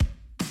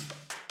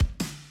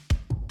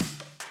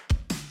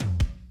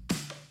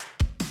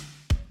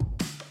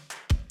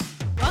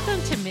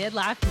to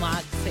Midlife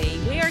Moxie.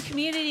 We are a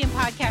community and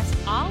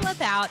podcast all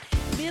about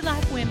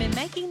midlife women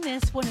making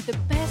this one of the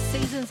best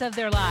seasons of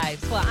their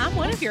lives. Well, I'm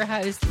one of your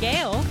hosts,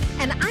 Gail.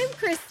 And I'm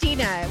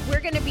Christina. We're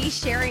going to be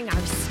sharing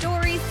our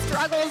stories,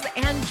 struggles,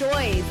 and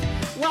joys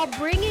while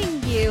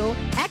bringing you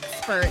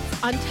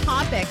experts on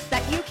topics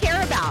that you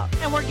care about.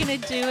 And we're going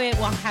to do it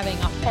while having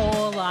a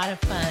whole lot of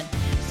fun.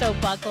 So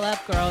buckle up,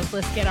 girls.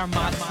 Let's get our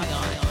Moxie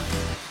on.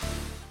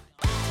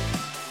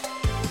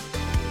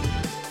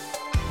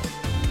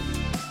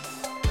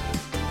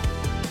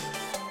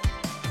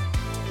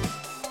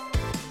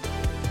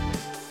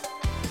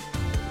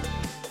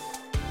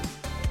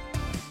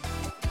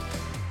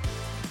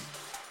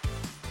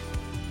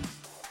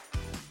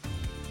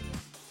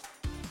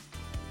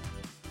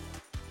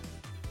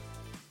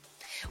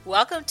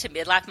 Welcome to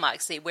Midlife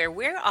Moxie, where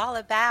we're all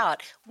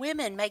about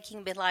women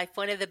making midlife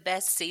one of the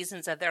best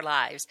seasons of their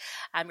lives.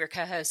 I'm your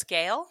co-host,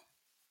 Gail.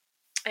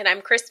 And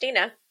I'm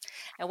Christina.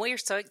 And we are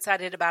so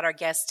excited about our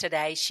guest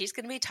today. She's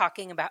going to be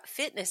talking about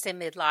fitness in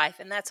midlife,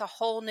 and that's a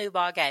whole new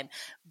ballgame.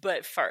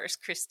 But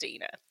first,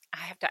 Christina, I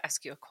have to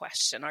ask you a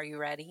question. Are you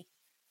ready?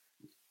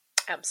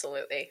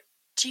 Absolutely.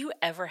 Do you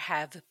ever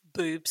have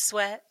boob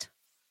sweat?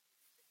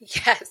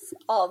 Yes,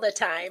 all the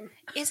time.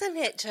 Isn't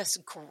it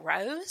just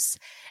gross?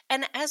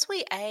 And as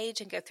we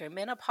age and go through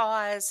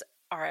menopause,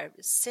 our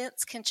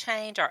scents can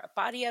change, our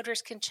body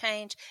odors can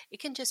change. It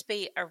can just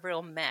be a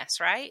real mess,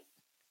 right?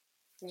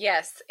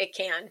 Yes, it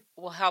can.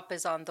 Well, help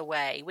is on the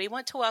way. We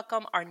want to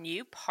welcome our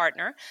new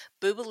partner,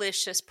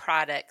 Boobalicious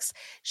Products.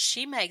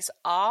 She makes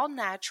all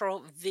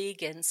natural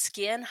vegan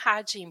skin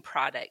hygiene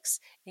products,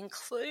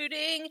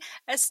 including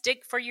a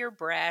stick for your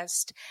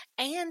breast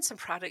and some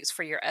products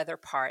for your other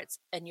parts.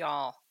 And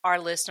y'all, our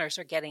listeners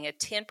are getting a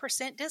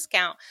 10%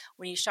 discount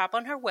when you shop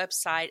on her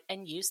website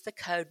and use the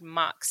code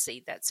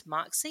MOXIE. That's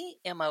MOXIE,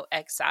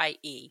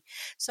 M-O-X-I-E.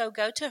 So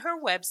go to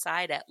her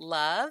website at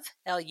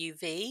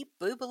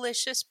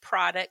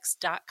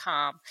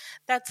boobaliciousproducts.com.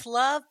 That's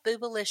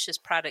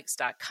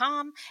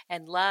boobaliciousproducts.com,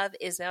 and love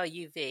is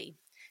L-U-V.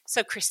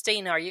 So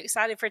Christina, are you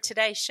excited for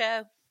today's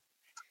show?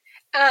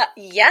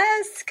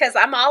 Yes, because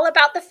I'm all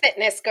about the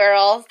fitness,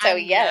 girl. So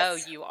yes. I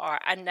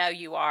know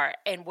you are.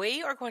 And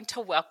we are going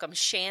to welcome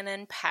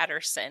Shannon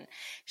Patterson.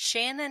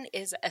 Shannon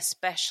is a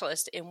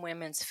specialist in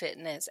women's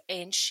fitness,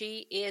 and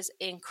she is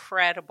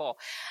incredible.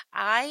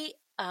 I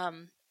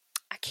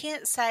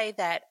can't say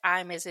that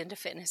I'm as into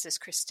fitness as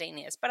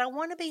Christina is, but I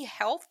want to be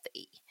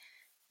healthy,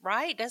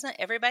 right? Doesn't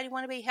everybody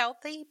want to be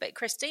healthy? But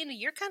Christina,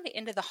 you're kind of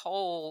into the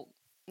whole,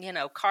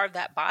 carve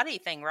that body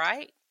thing,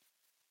 right?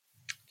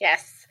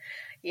 Yes.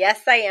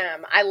 Yes, I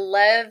am. I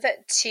love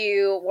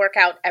to work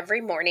out every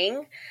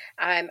morning.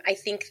 I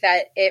think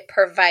that it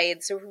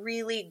provides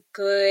really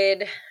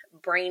good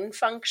brain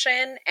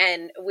function,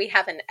 and we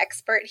have an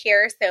expert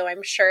here, so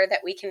I'm sure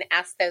that we can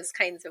ask those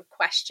kinds of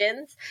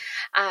questions.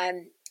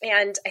 And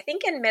I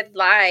think in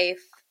midlife,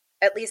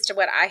 at least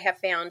what I have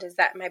found is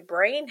that my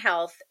brain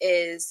health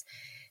is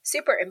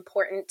super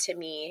important to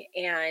me,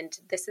 and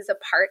this is a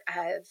part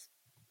of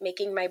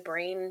making my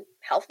brain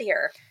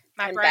healthier.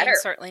 My brain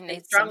certainly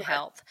needs some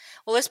health.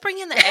 Well, let's bring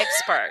in the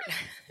expert.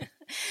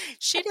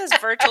 She does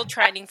virtual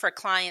training for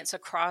clients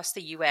across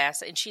the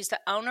U.S., and she's the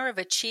owner of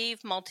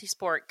Achieve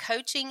Multisport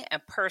Coaching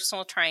and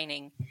Personal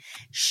Training.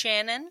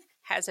 Shannon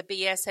has a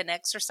BS in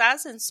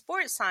Exercise and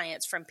Sports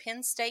Science from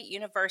Penn State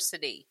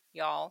University.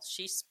 Y'all,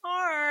 she's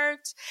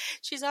smart.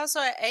 She's also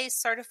an ACE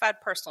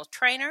certified personal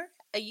trainer,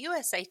 a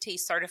USAT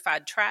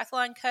certified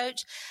triathlon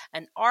coach,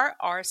 an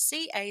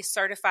RRCA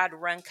certified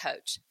run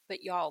coach.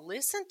 But y'all,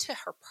 listen to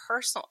her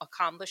personal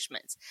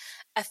accomplishments.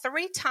 A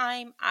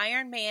 3-time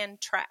Ironman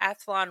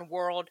Triathlon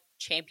World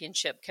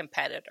Championship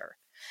competitor.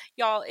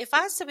 Y'all, if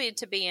I submitted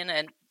to be in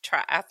a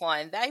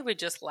triathlon, they would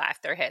just laugh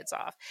their heads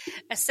off.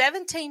 A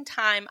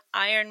 17-time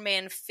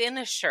Ironman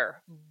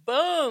finisher.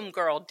 Boom,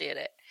 girl did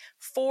it.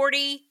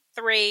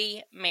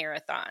 43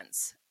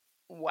 marathons.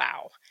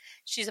 Wow.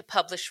 She's a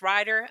published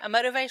writer, a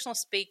motivational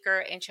speaker,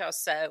 and she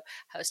also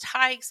hosts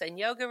hikes and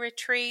yoga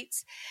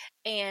retreats.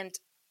 And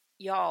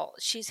y'all,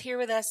 she's here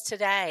with us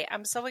today.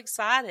 I'm so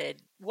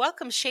excited.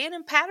 Welcome,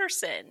 Shannon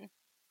Patterson.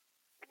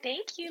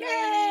 Thank you,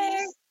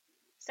 ladies.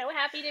 So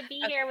happy to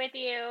be here with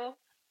you.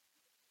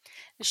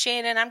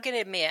 Shannon, I'm going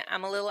to admit,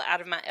 I'm a little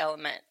out of my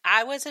element.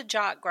 I was a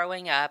jock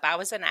growing up. I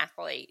was an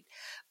athlete.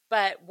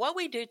 But what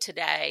we do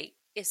today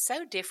is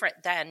so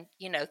different than,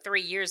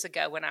 3 years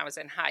ago when I was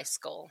in high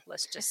school.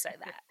 Let's just say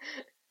that.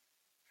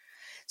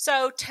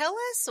 So tell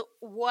us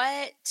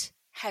what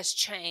has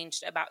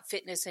changed about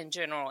fitness in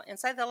general in,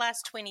 say, the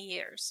last 20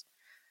 years.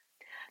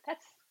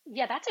 That's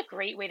a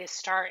great way to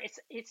start.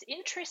 It's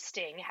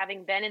interesting,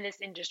 having been in this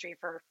industry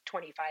for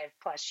 25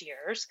 plus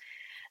years,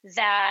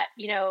 that,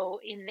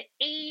 in the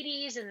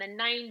 80s and the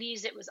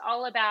 90s, it was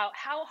all about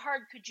how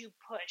hard could you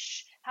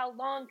push? How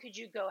long could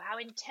you go? How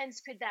intense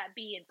could that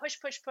be? And push,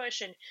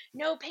 and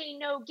no pain,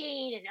 no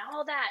gain, and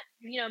all that,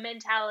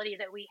 mentality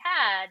that we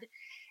had.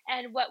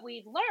 And what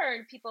we've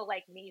learned, people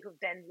like me who've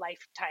been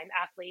lifetime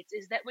athletes,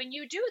 is that when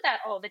you do that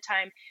all the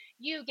time,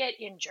 you get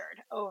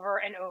injured over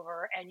and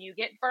over, and you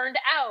get burned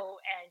out,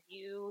 and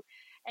you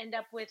end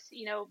up with,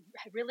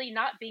 really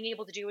not being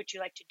able to do what you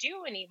like to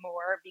do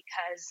anymore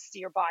because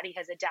your body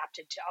has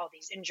adapted to all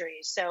these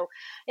injuries. So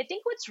I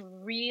think what's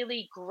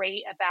really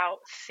great about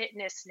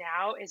fitness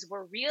now is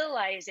we're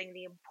realizing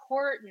the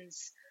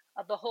importance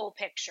of the whole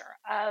picture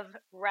of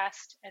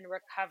rest and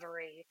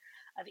recovery,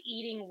 of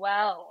eating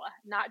well,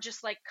 not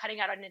just like cutting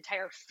out an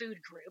entire food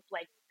group,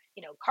 like,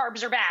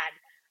 carbs are bad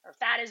or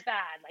fat is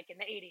bad, like in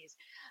the 80s.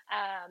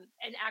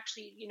 And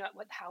actually,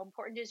 how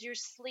important is your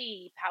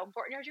sleep? How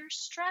important are your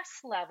stress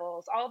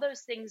levels? All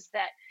those things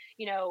that,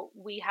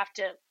 we have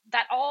to,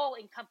 that all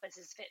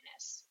encompasses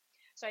fitness.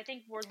 So I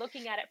think we're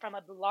looking at it from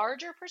a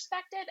larger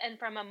perspective and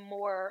from a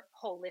more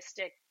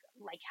holistic,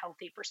 like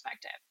healthy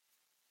perspective.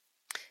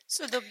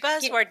 So the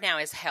buzzword now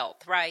is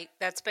health, right?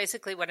 That's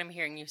basically what I'm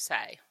hearing you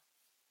say.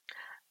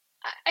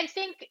 I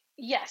think,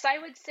 yes, I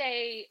would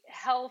say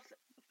health,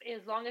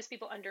 as long as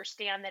people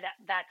understand that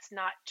that's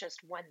not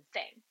just one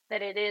thing,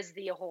 that it is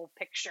the whole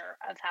picture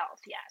of health.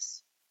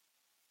 Yes.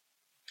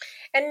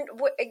 And,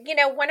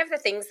 one of the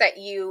things that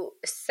you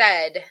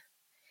said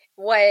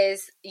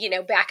was,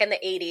 back in the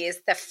 80s,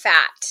 the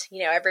fat,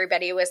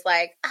 everybody was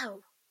like,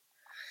 oh,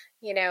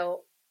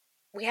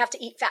 we have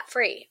to eat fat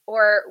free,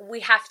 or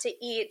we have to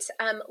eat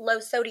low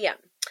sodium.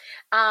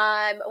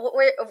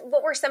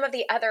 What were some of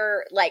the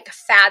other like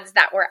fads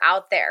that were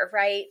out there,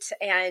 right?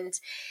 And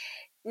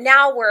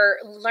now we're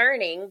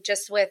learning,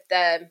 just with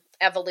the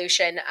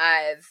evolution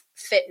of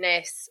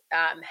fitness,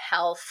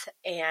 health,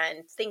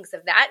 and things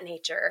of that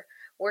nature,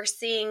 we're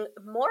seeing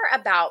more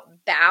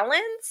about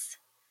balance.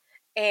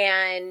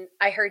 And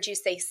I heard you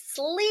say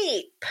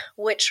sleep,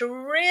 which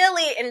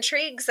really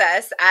intrigues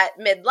us at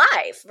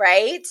midlife,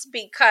 right?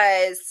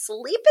 Because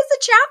sleep is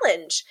a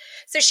challenge.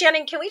 So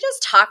Shannon, can we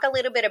just talk a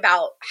little bit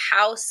about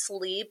how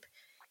sleep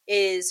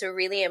is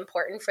really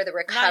important for the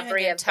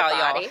recovery of the body?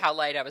 Tell y'all how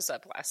late I was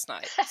up last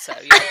night. So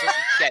you just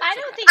get I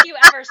don't think you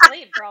ever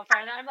sleep,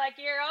 girlfriend. I'm like,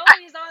 you're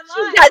always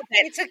online.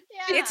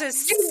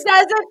 She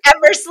doesn't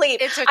ever sleep.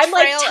 It's a I'm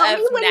trail like, tell of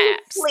me when you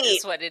naps. sleep.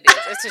 Is what it is.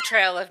 It's a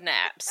trail of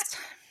naps.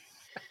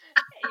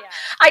 Yeah.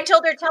 I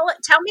told her,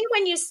 tell me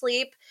when you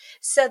sleep,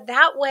 so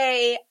that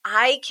way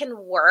I can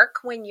work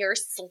when you're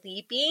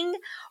sleeping,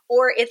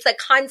 or it's a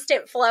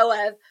constant flow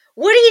of,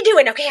 what are you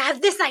doing? Okay, I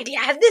have this idea.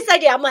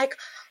 I'm like,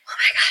 oh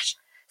my gosh,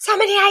 so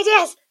many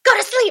ideas. Go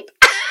to sleep.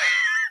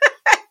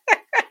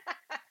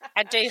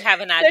 I do have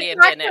an idea in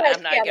a minute,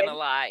 I'm not going to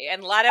lie.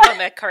 And a lot of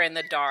them occur in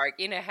the dark.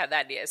 You know how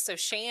that is. So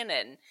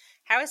Shannon,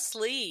 how is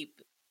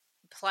sleep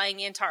playing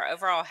into our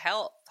overall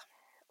health?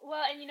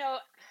 Well, and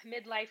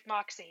midlife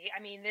moxie.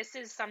 I mean, this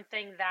is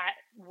something that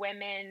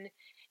women,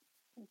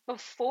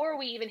 before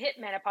we even hit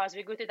menopause,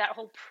 we go through that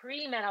whole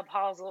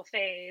premenopausal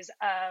phase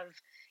of,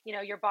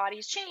 your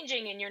body's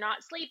changing and you're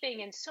not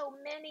sleeping. And so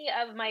many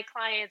of my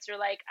clients are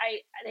like,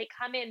 they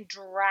come in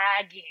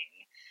dragging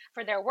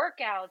for their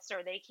workouts,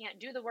 or they can't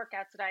do the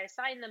workouts that I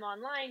assign them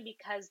online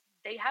because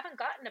they haven't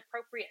gotten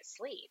appropriate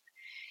sleep.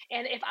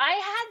 And if I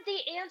had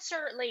the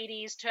answer,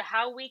 ladies, to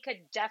how we could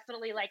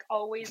definitely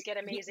always get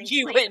amazing sleep,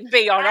 you wouldn't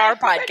be on our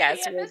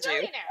podcast, would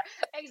you?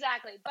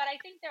 Exactly. But I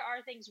think there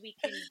are things we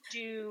can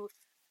do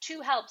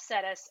to help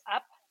set us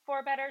up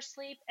for better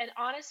sleep. And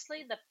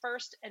honestly, the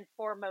first and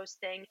foremost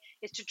thing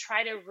is to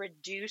try to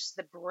reduce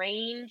the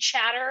brain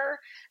chatter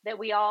that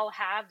we all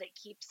have that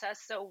keeps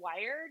us so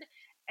wired,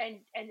 and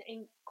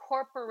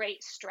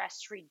incorporate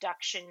stress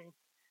reduction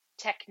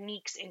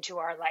techniques into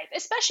our life,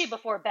 especially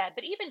before bed,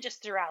 but even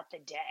just throughout the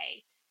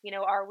day.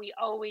 Are we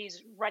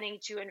always running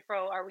to and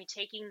fro? Are we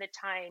taking the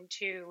time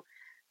to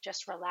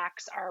just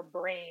relax our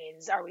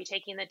brains? Are we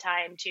taking the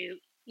time to,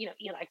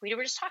 like we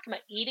were just talking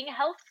about, eating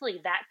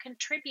healthfully? That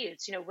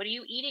contributes. What are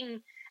you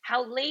eating?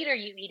 How late are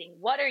you eating?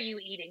 What are you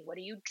eating? What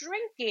are you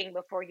drinking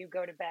before you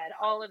go to bed?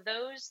 All of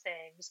those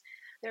things.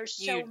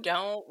 You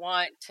don't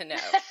want to know.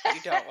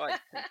 You don't want to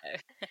know.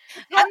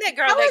 I'm that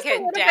girl that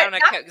can down a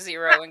Coke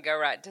Zero and go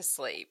right to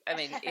sleep. I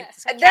mean,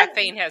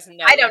 caffeine has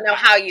no. I don't know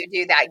how you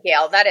do that,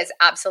 Gail. That is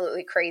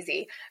absolutely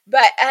crazy.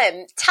 But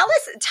tell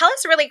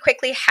us really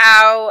quickly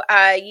how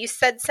you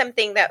said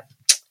something that,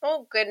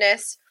 oh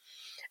goodness,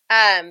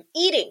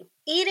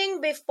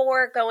 eating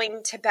before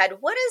going to bed.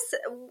 What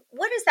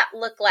does that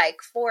look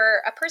like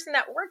for a person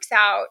that works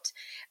out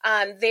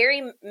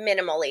very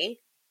minimally,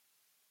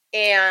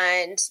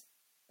 and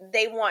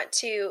they want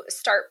to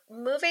start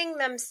moving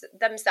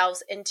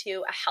themselves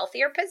into a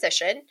healthier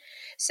position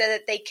so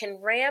that they can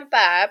ramp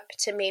up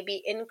to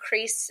maybe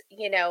increase,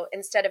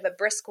 instead of a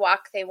brisk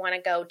walk, they want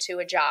to go to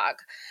a jog,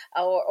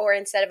 or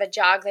instead of a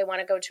jog, they want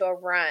to go to a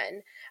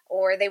run,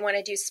 or they want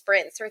to do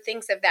sprints or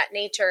things of that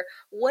nature.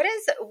 What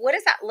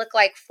does that look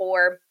like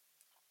for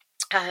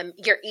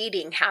your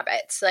eating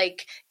habits?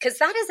 Because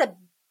that is a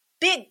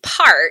big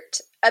part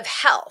of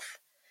health,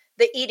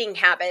 the eating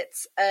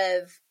habits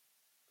of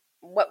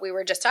what we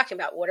were just talking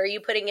about. What are you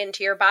putting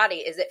into your body?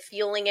 Is it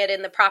fueling it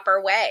in the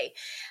proper way?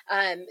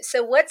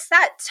 So what's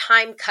that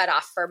time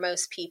cutoff for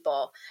most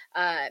people?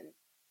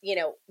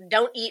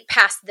 Don't eat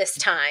past this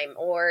time,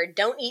 or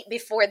don't eat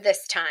before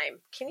this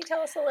time. Can you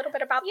tell us a little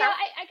bit about that? Yeah,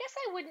 I guess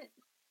I wouldn't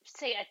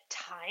say a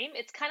time.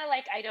 It's kind of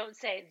like, I don't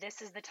say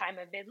this is the time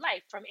of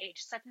midlife from age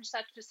such and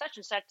such to such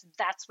and such.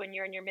 That's when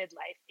you're in your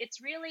midlife.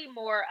 It's really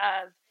more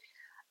of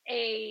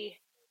a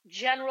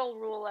general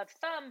rule of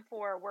thumb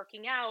for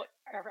working out,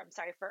 or I'm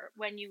sorry, for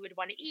when you would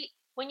want to eat.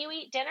 When you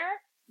eat dinner,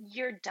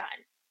 you're done.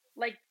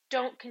 Like,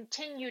 don't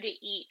continue to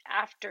eat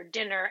after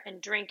dinner and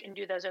drink and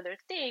do those other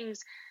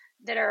things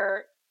that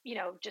are,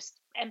 just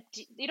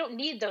empty. You don't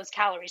need those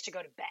calories to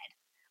go to bed,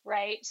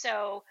 right?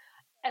 So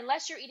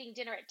unless you're eating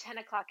dinner at 10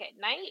 o'clock at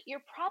night,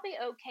 you're probably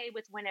okay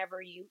with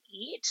whenever you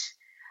eat.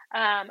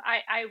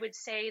 I would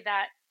say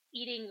that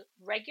eating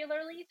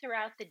regularly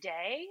throughout the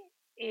day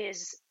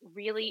is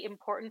really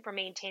important for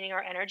maintaining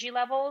our energy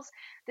levels.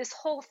 This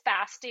whole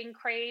fasting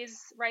craze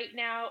right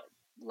now,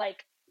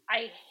 like,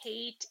 I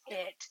hate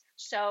it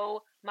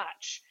so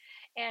much.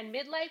 And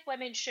midlife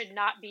women should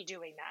not be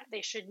doing that.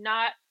 They should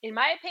not, in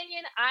my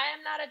opinion, I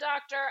am not a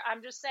doctor.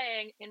 I'm just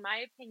saying, in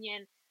my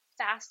opinion,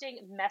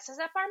 fasting messes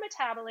up our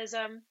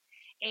metabolism,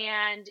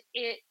 and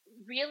it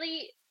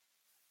really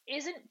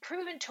isn't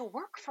proven to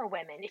work for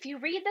women. If you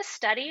read the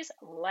studies,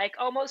 like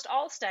almost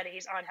all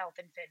studies on health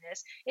and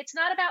fitness, it's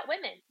not about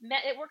women.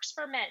 It works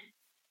for men,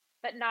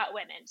 but not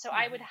women. So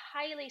I would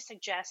highly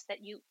suggest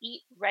that you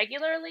eat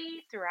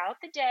regularly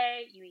throughout the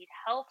day. You eat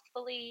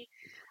healthfully.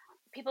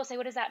 People say,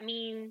 what does that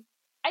mean?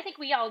 I think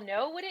we all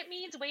know what it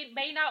means. We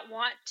may not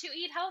want to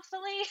eat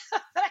healthfully,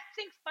 but I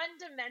think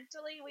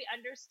fundamentally we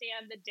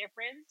understand the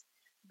difference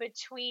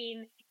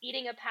between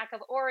eating a pack of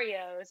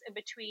Oreos and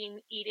between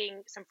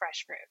eating some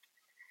fresh fruit.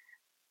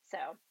 So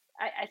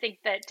I think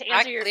that to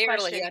answer your question. I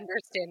clearly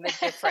understand the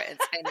difference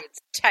and its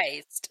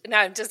taste. No,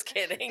 I'm just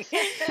kidding.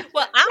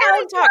 Well, I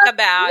want to talk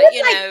about,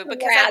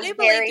 because I do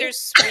believe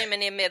there's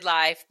women in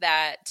midlife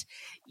that,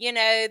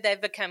 they've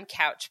become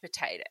couch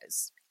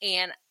potatoes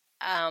and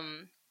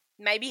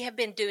maybe have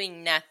been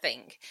doing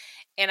nothing.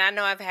 And I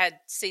know I've had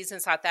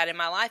seasons like that in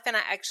my life, and I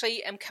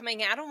actually am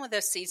coming out on one of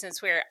those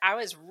seasons where I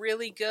was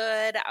really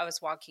good. I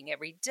was walking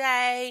every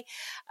day,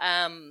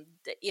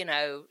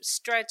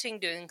 stretching,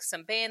 doing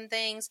some band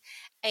things,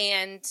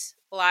 and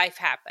life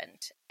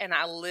happened. And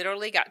I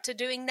literally got to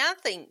doing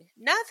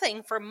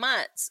nothing for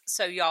months.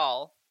 So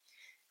y'all,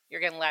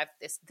 you're going to laugh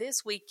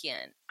this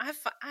weekend. I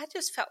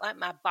just felt like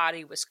my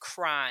body was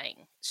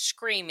crying,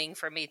 screaming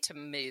for me to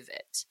move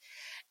it.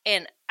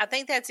 And I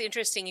think that's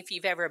interesting. If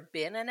you've ever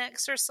been an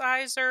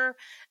exerciser,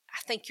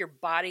 I think your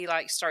body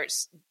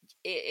starts,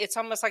 it's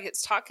almost like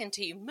it's talking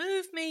to you,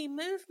 move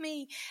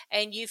me.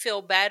 And you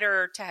feel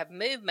better to have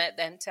movement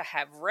than to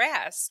have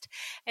rest.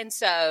 And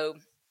so,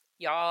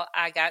 y'all,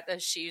 I got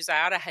those shoes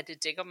out. I had to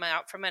dig them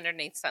out from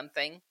underneath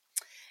something.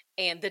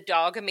 And the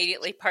dog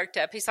immediately perked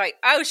up. He's like,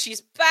 oh, she's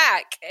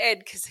back. And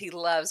because he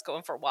loves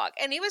going for a walk.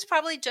 And he was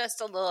probably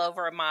just a little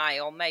over a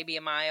mile, maybe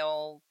a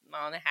mile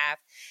and a half.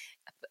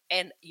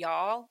 And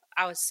y'all,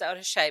 I was so out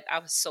of shape. I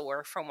was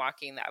sore from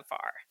walking that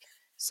far.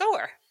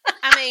 Sore.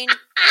 I mean,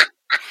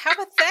 how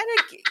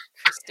pathetic.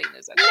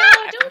 Christina's no,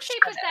 don't say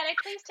pathetic.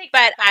 Please take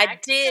that back. I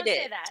did don't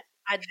it. Say that.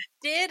 I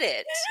did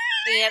it.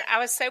 And I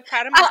was so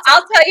proud of myself.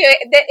 I'll tell you,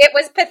 it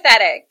was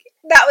pathetic.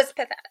 That was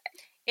pathetic.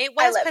 It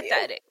was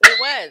pathetic. It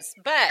was.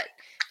 But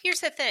here's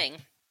the thing.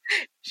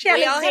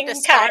 We all have to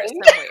start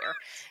somewhere.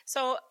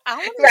 So I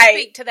want to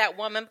speak to that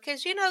woman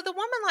because, the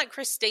woman like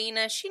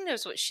Christina, she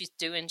knows what she's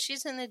doing.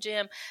 She's in the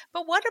gym.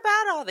 But what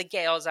about all the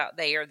gals out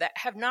there that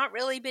have not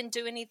really been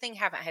doing anything,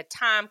 haven't had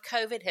time?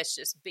 COVID has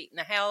just beaten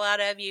the hell out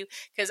of you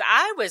because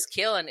I was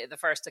killing it the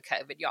first of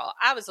COVID, y'all.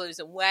 I was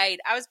losing weight.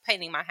 I was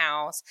painting my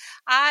house.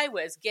 I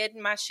was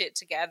getting my shit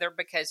together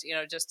because,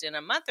 just in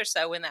a month or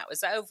so when that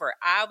was over,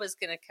 I was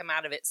going to come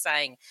out of it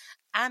saying,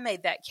 I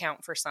made that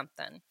count for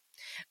something.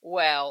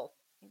 Well,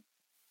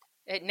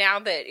 now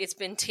that it's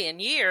been 10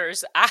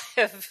 years, I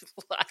have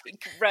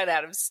run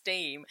out of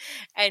steam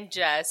and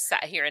just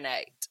sat here and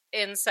ate.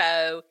 And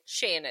so,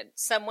 Shannon,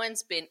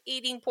 someone's been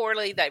eating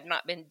poorly. They've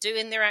not been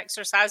doing their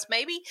exercise.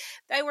 Maybe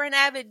they were an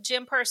avid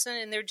gym person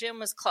and their gym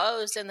was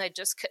closed and they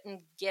just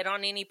couldn't get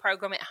on any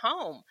program at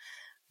home.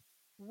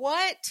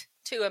 What,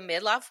 to a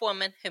midlife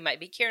woman who might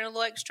be carrying a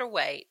little extra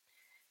weight,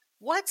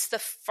 what's the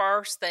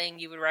first thing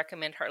you would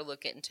recommend her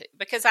look into?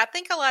 Because I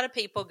think a lot of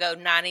people go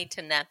 90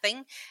 to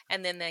nothing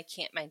and then they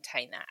can't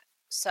maintain that.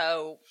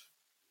 So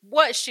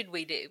what should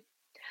we do?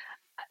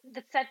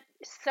 That's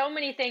so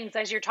many things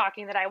as you're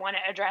talking that I want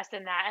to address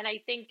in that. And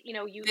I think,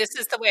 this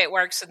is the way it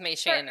works with me,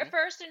 Shannon.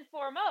 First and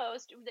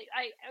foremost,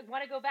 I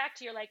want to go back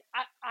to your,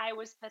 I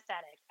was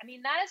pathetic. I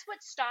mean, that is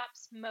what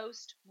stops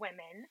most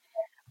women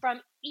from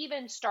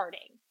even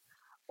starting.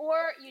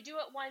 Or you do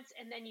it once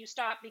and then you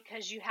stop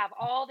because you have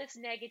all this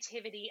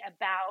negativity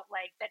about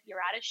that you're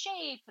out of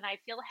shape and I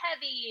feel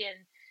heavy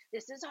and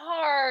this is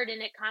hard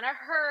and it kind of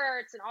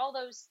hurts and all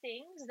those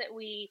things that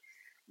we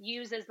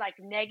use as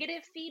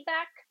negative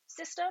feedback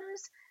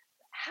systems.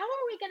 how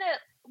are we going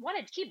to want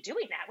to keep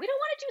doing that? We don't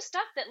want to do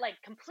stuff that like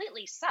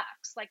completely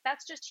sucks. Like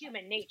that's just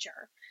human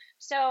nature.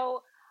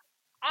 So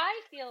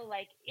I feel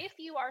like if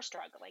you are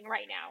struggling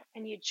right now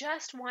and you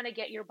just want to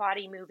get your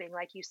body moving,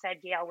 like you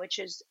said, Gail, which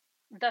is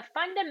the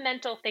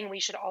fundamental thing we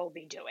should all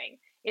be doing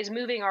is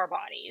moving our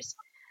bodies.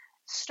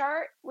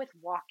 Start with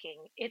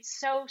walking. It's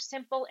so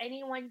simple.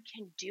 Anyone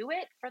can do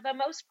it. For the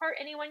most part,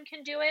 anyone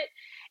can do it.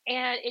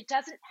 And it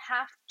doesn't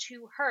have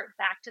to hurt.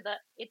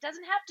 It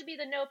doesn't have to be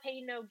the no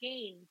pain, no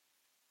gain,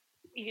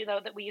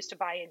 that we used to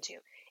buy into.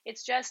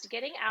 It's just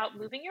getting out,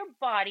 moving your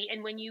body.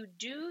 And when you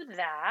do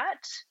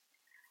that,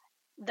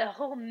 the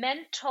whole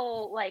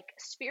mental, like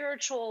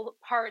spiritual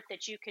part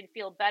that you can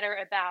feel better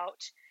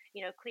about,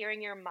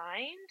 clearing your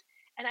mind.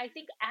 And I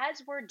think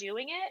as we're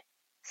doing it,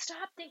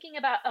 stop thinking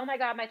about, oh my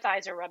God, my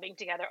thighs are rubbing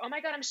together. Oh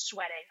my God, I'm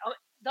sweating. Oh,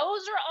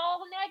 those are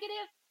all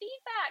negative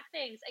feedback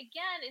things.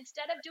 Again,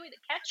 instead of doing it,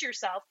 catch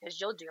yourself,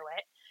 because you'll do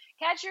it.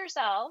 Catch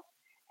yourself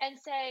and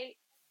say,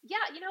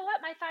 yeah, you know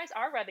what? My thighs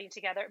are rubbing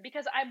together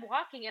because I'm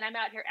walking and I'm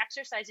out here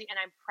exercising and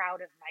I'm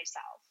proud of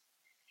myself.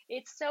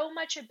 It's so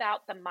much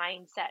about the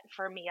mindset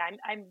for me.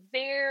 I'm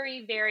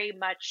very, very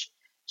much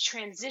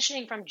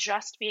transitioning from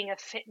just being a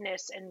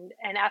fitness and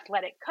an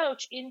athletic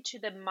coach into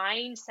the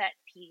mindset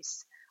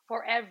piece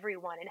for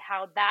everyone and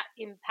how that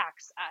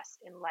impacts us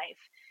in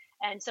life.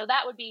 And so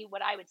that would be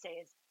what I would say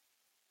is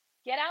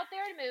get out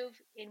there and move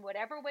in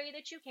whatever way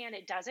that you can.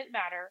 It doesn't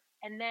matter.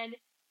 And then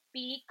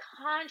be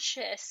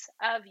conscious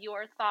of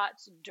your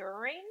thoughts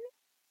during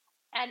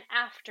and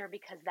after,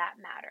 because that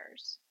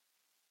matters.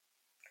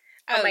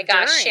 Oh my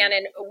gosh,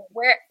 Shannon,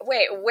 where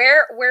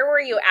were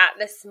you at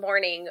this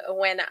morning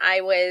when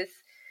I was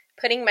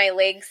putting my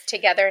legs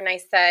together and I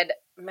said,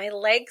 my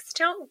legs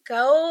don't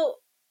go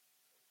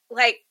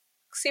like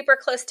super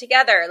close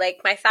together.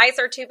 Like my thighs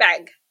are too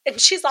big. And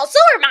she's all, so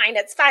are mine.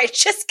 It's fine.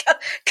 Just go,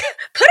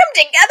 put them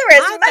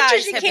together as much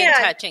as you can. My thighs have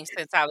been touching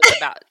since I was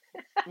about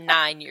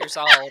 9 years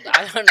old.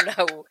 I don't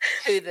know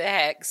who the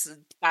heck's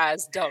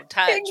thighs don't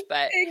touch,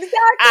 but exactly.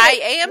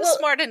 I am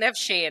smart enough,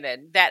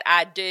 Shannon, that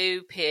I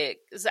do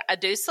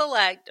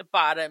select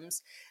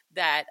bottoms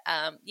that,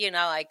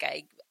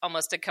 like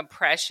almost a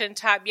compression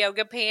type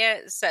yoga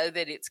pant so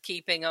that it's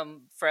keeping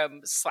them from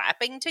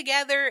slapping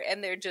together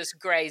and they're just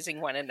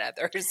grazing one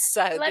another.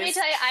 So let me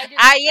tell you,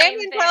 I am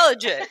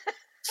intelligent.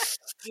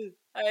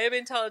 I am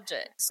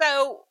intelligent.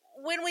 So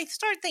when we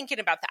start thinking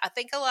about that, I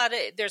think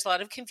there's a lot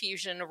of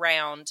confusion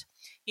around.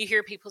 You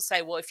hear people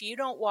say, well, if you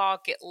don't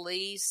walk at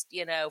least,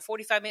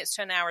 45 minutes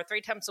to an hour, 3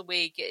 times a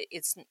week,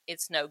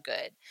 it's no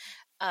good.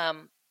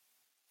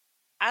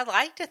 I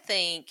like to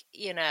think,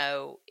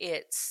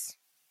 it's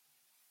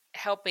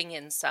helping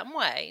in some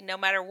way, no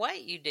matter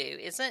what you do.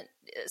 Isn't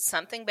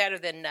something better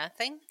than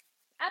nothing?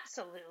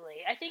 Absolutely.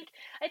 I think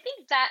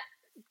that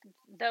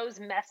those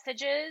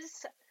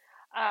messages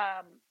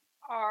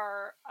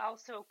are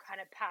also kind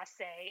of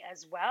passé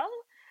as well,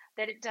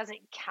 that it doesn't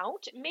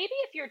count. Maybe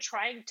if you're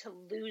trying to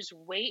lose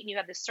weight and you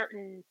have this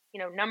certain,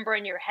 number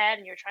in your head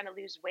and you're trying to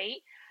lose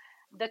weight,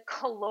 the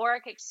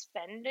caloric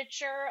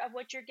expenditure of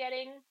what you're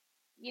getting,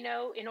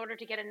 in order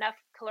to get enough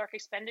caloric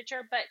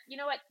expenditure. But you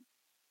know what?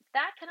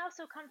 That can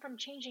also come from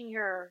changing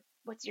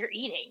what you're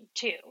eating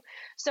too.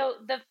 So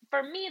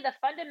for me, the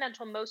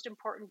fundamental most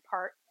important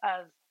part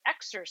of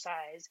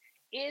exercise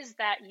is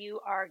that you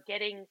are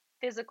getting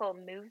physical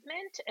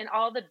movement and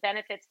all the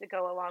benefits that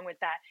go along with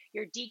that.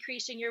 You're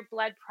decreasing your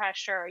blood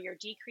pressure, you're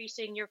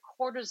decreasing your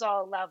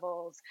cortisol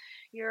levels,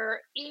 you're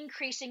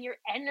increasing your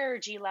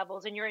energy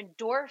levels and your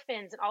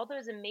endorphins and all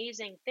those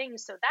amazing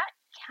things. So that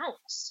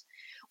counts.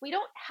 We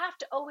don't have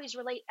to always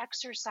relate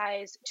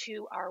exercise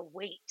to our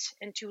weight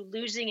and to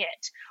losing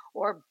it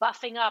or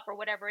buffing up or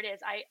whatever it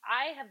is.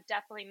 I have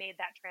definitely made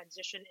that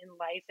transition in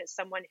life as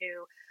someone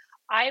who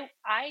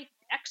I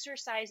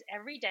exercise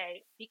every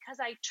day because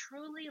I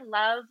truly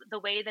love the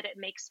way that it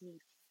makes me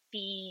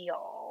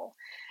feel.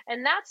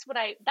 And that's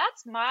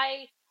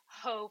my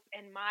hope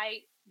and my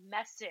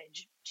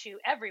message to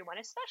everyone,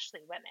 especially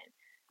women.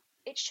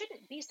 It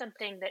shouldn't be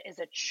something that is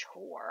a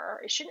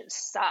chore. It shouldn't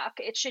suck.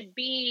 It should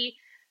be,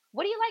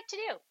 what do you like to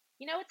do?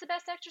 What's the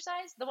best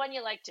exercise? The one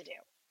you like to do.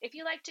 If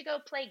you like to go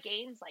play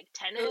games like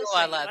tennis,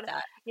 I love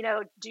that.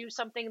 Do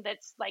something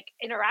that's like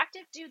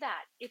interactive, do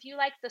that. If you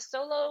like the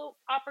solo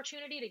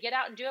opportunity to get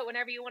out and do it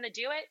whenever you want to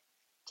do it,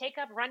 take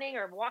up running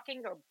or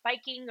walking or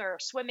biking or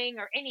swimming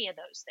or any of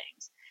those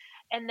things.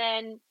 And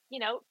then,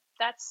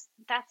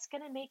 that's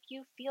going to make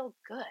you feel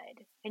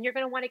good. And you're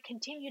going to want to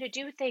continue to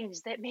do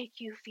things that make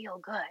you feel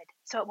good.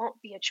 So it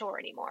won't be a chore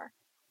anymore.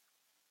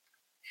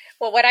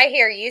 Well, what I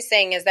hear you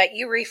saying is that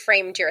you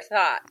reframed your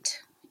thought.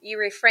 You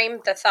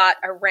reframed the thought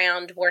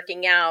around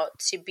working out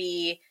to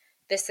be,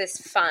 this is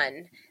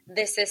fun.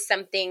 This is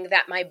something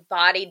that my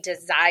body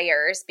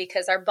desires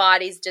because our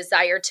bodies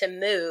desire to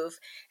move.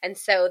 And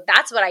so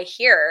that's what I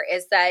hear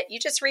is that you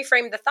just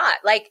reframe the thought.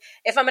 Like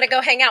if I'm going to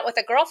go hang out with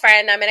a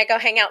girlfriend, I'm going to go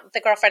hang out with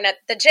the girlfriend at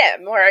the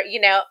gym or,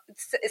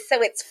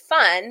 so it's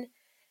fun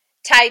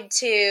tied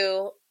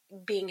to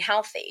being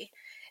healthy.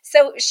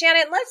 So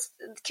Shannon,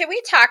 can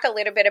we talk a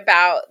little bit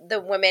about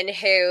the women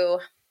who,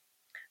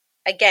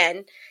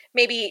 again,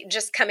 maybe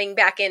just coming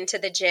back into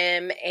the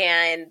gym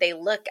and they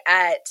look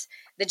at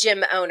the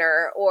gym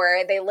owner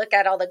or they look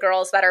at all the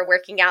girls that are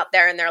working out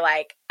there and they're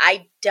like,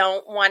 I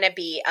don't want to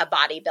be a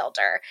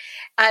bodybuilder.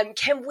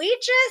 Can we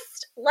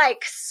just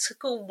like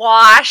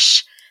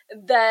squash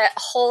the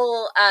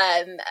whole,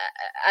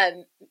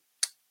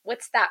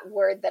 what's that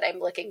word that I'm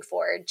looking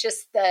for?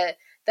 Just the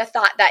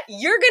thought that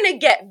you're going to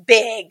get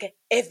big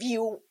if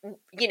you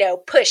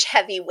push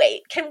heavy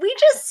weight. Can we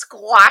just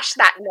squash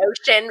that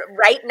notion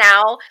right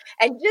now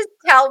and just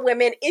tell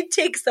women it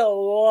takes a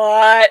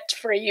lot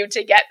for you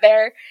to get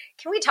there?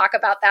 Can we talk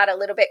about that a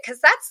little bit? Because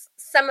that's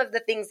some of the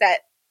things that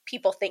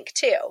people think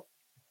too.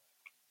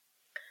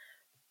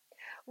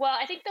 Well,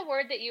 I think the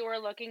word that you were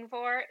looking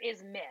for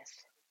is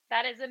myth.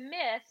 That is a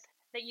myth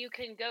that you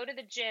can go to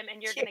the gym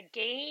and you're going to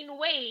gain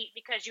weight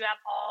because you have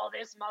all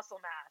this muscle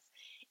mass.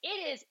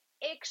 It is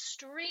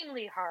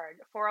extremely hard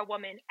for a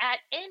woman at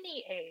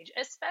any age,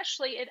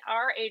 especially at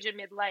our age of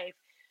midlife,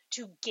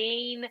 to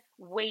gain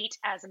weight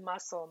as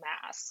muscle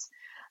mass.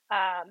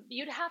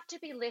 You'd have to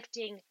be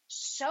lifting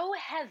so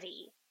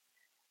heavy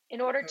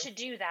in order to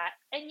do that.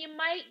 And you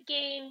might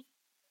gain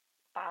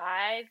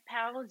 5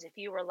 pounds if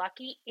you were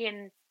lucky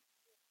in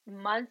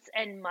months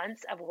and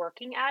months of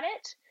working at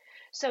it.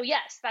 So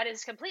yes, that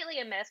is completely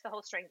a myth, the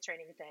whole strength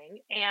training thing.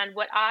 And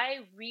what I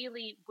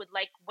really would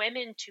like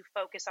women to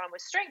focus on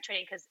with strength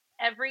training, because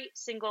every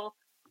single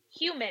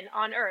human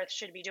on earth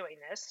should be doing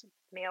this,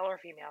 male or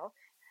female,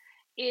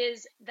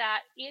 is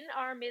that in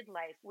our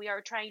midlife, we are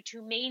trying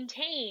to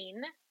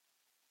maintain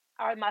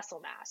our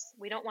muscle mass.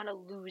 We don't want to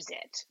lose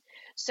it.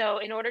 So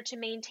in order to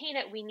maintain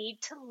it, we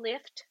need to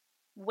lift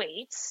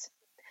weights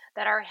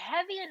that are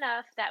heavy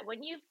enough that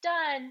when you've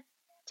done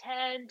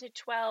 10 to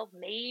 12,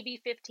 maybe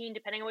 15,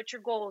 depending on what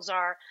your goals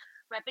are,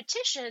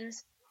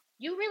 repetitions,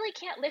 you really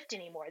can't lift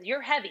anymore.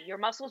 You're heavy. Your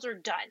muscles are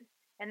done.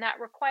 And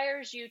that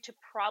requires you to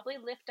probably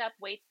lift up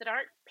weights that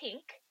aren't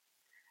pink,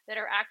 that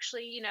are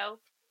actually,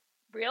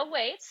 real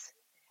weights.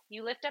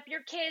 You lift up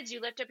your kids,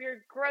 you lift up your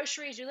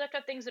groceries, you lift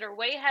up things that are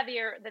way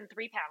heavier than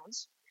 3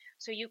 pounds.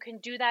 So you can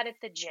do that at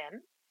the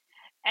gym.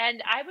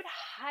 And I would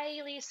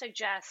highly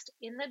suggest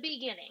in the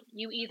beginning,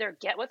 you either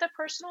get with a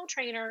personal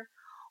trainer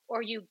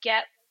or you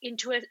get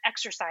into an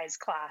exercise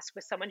class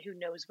with someone who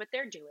knows what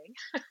they're doing,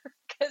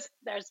 because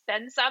there's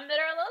been some that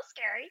are a little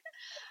scary,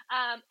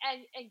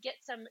 and get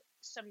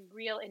some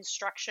real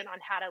instruction on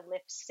how to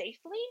lift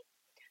safely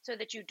so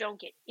that you don't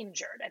get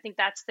injured. I think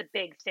that's the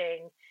big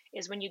thing,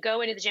 is when you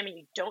go into the gym and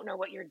you don't know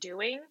what you're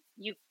doing,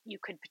 you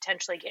could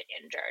potentially get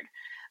injured.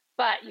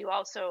 But you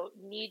also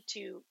need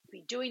to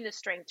be doing the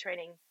strength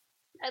training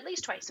at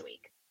least twice a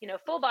week,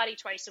 full body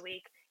twice a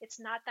week. It's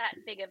not that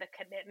big of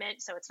a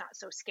commitment, so it's not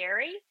so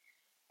scary.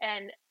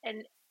 And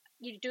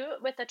you do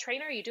it with a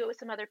trainer, you do it with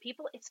some other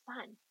people, it's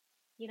fun.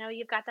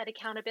 You've got that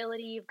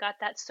accountability, you've got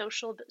that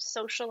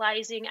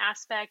socializing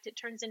aspect. It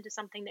turns into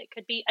something that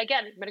could be,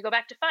 again, I'm going to go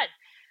back to fun.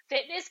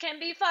 Fitness can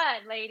be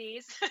fun,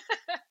 ladies.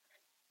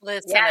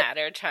 Listen at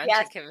her trying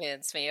to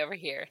convince me over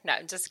here. No,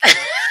 I'm just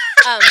kidding.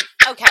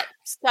 Okay,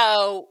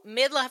 so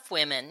midlife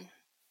women,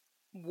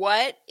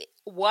 what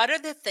are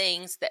the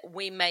things that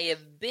we may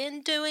have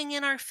been doing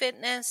in our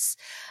fitness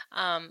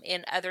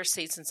in other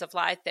seasons of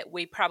life that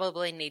we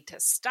probably need to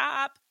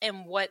stop,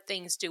 and what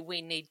things do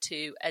we need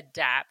to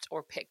adapt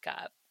or pick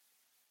up?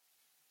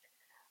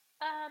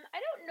 I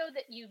don't know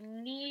that you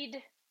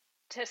need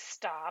to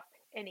stop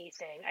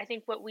anything. I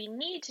think what we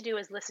need to do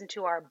is listen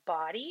to our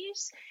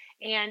bodies.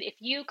 And if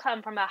you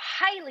come from a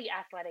highly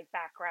athletic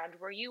background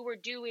where you were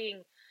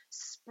doing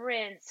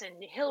sprints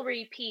and hill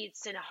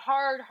repeats and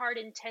hard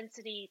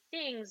intensity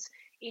things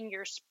in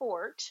your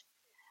sport,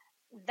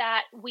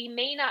 that we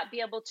may not be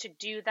able to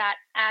do that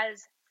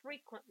as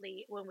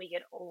frequently when we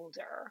get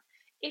older.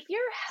 If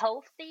you're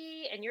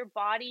healthy and your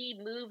body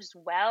moves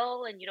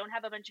well and you don't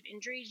have a bunch of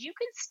injuries, you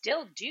can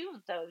still do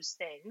those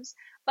things,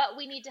 but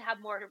we do need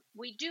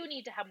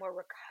to have more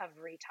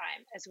recovery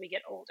time as we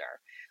get older.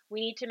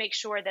 We need to make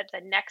sure that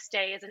the next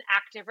day is an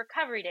active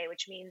recovery day,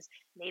 which means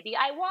maybe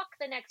I walk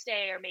the next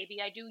day, or maybe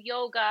I do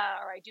yoga,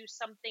 or I do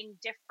something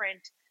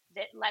different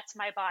that lets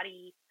my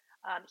body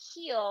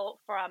heal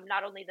from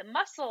not only the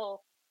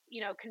muscle,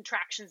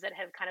 contractions that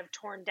have kind of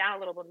torn down a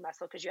little bit of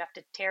muscle, because you have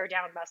to tear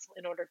down muscle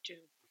in order to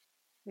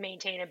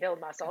maintain and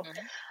build muscle.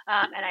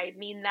 Mm-hmm. And I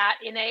mean that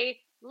in a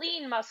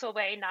lean muscle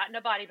way, not in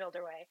a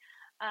bodybuilder way.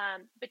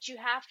 But you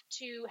have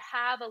to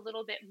have a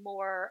little bit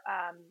more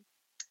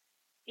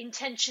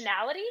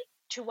intentionality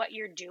to what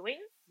you're doing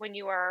when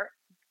you are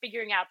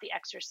figuring out the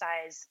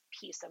exercise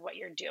piece of what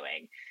you're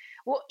doing.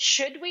 Well,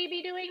 should we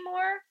be doing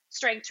more?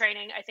 Strength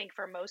training, I think,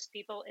 for most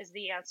people is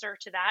the answer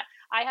to that.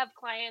 I have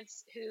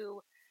clients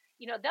who,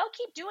 they'll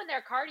keep doing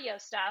their cardio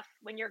stuff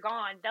when you're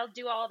gone. They'll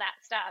do all that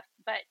stuff,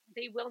 but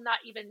they will not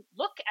even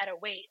look at a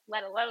weight,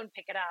 let alone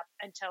pick it up,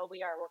 until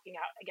we are working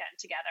out again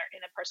together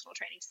in a personal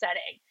training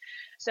setting.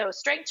 So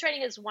strength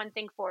training is one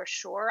thing for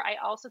sure.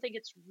 I also think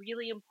it's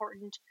really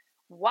important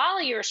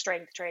while you're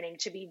strength training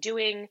to be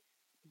doing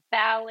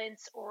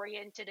balance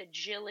oriented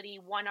agility,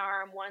 one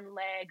arm, one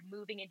leg,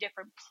 moving in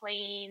different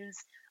planes,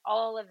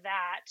 all of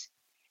that.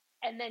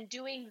 And then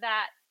doing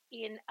that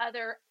in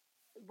other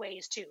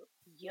ways too.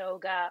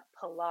 Yoga,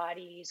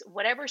 Pilates,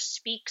 whatever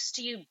speaks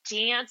to you,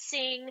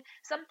 dancing,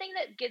 something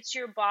that gets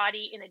your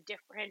body in a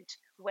different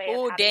way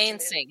of having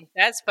dancing. to move.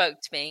 That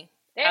spoke to me.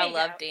 There I you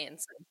love go.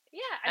 dancing.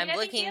 Yeah, I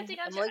think dancing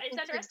I'm looking is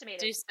to underestimated.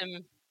 do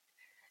some.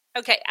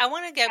 Okay, I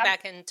want to go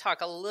back and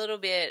talk a little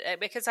bit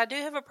because I do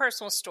have a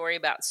personal story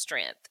about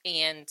strength,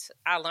 and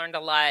I learned a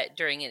lot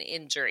during an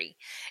injury.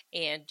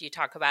 And you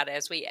talk about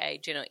as we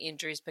age,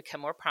 injuries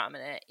become more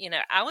prominent.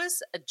 I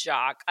was a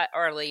jock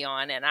early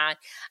on, and I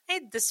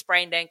had the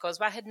sprained ankles,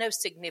 but I had no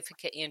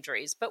significant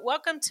injuries. But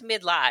welcome to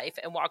midlife,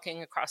 and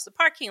walking across the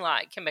parking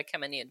lot can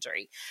become an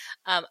injury.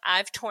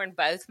 I've torn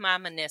both my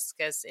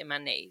meniscus in my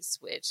knees,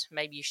 which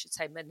maybe you should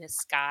say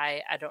menisci.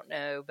 I don't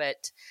know,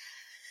 but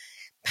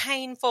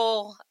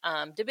painful,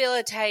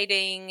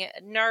 debilitating,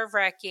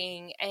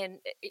 nerve-wracking, and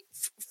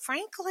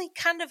frankly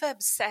kind of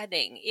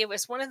upsetting. It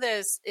was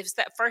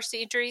that first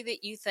injury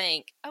that you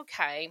think,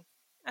 okay,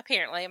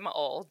 apparently I'm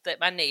old,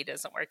 that my knee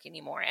doesn't work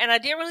anymore. And I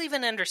didn't really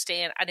even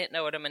understand. I didn't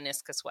know what a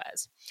meniscus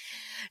was.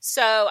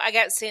 So I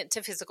got sent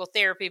to physical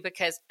therapy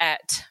because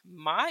at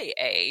my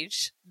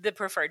age, the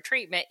preferred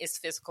treatment is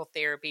physical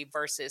therapy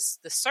versus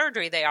the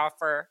surgery they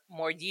offer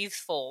more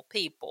youthful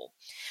people.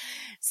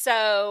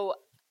 So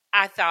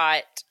I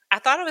thought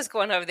I was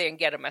going over there and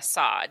get a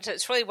massage.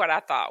 That's really what I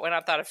thought. When I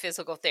thought of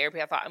physical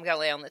therapy, I thought I'm going to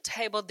lay on the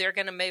table. They're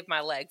going to move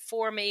my leg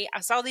for me. I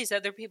saw these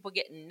other people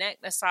getting neck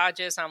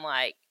massages. I'm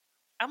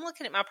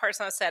looking at my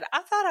person. I said,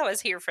 I thought I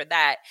was here for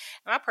that.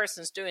 My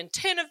person's doing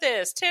 10 of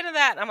this, 10 of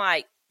that. And I'm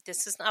like,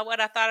 this is not what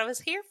I thought I was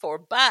here for.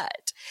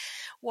 But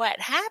what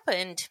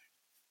happened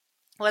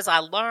was I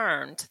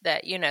learned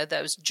that,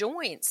 those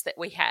joints that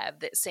we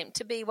have that seem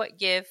to be what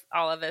give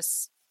all of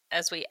us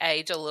as we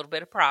age a little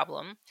bit of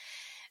problem,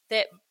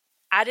 that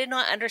I did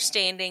not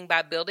understanding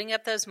by building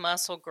up those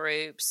muscle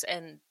groups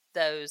and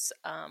those,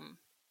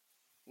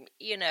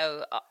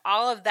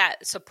 all of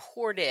that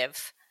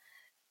supportive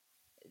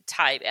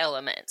type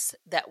elements,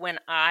 that when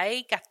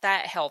I got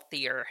that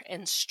healthier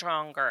and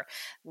stronger,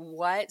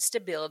 what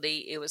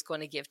stability it was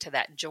going to give to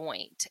that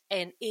joint.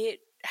 And it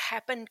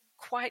happened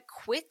quite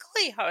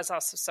quickly. I was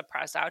also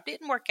surprised. I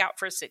didn't work out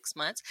for 6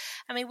 months.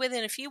 I mean,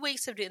 within a few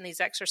weeks of doing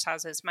these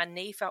exercises, my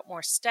knee felt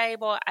more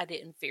stable. I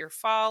didn't fear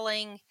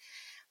falling.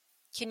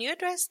 Can you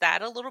address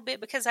that a little bit?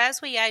 Because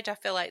as we age, I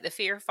feel like the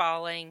fear of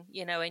falling,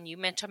 and you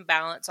mentioned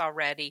balance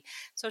already.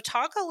 So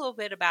talk a little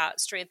bit about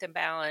strength and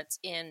balance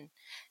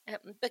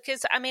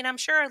because I'm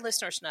sure our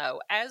listeners know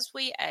as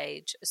we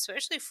age,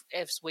 especially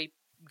as we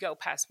go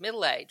past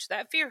middle age,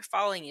 that fear of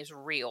falling is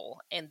real,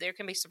 and there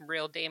can be some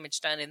real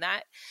damage done. And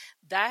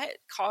that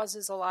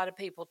causes a lot of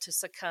people to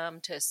succumb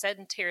to a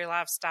sedentary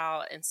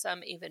lifestyle and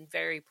some even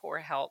very poor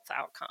health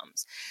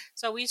outcomes.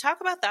 So will you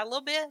talk about that a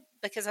little bit?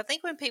 Because I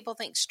think when people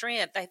think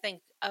strength, they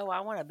think, oh,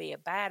 I want to be a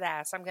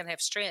badass. I'm going to have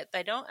strength.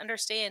 They don't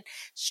understand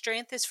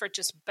strength is for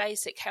just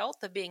basic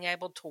health of being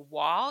able to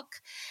walk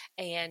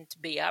and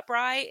be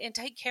upright and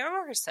take care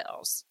of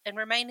ourselves and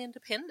remain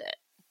independent.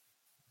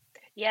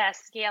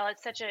 Yes, Gail,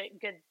 it's such a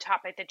good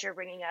topic that you're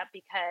bringing up,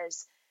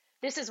 because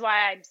this is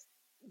why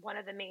one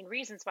of the main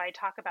reasons why I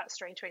talk about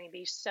strength training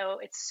it's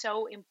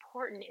so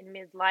important in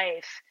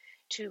midlife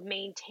to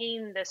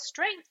maintain the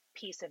strength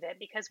piece of it,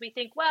 because we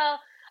think,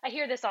 well, I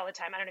hear this all the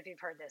time. I don't know if you've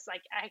heard this.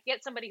 Like, I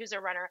get somebody who's a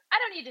runner. I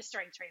don't need to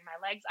strength train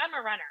my legs. I'm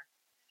a runner.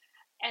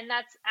 And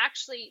that's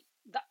actually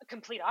the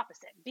complete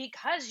opposite.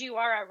 Because you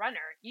are a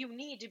runner, you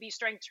need to be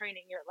strength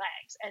training your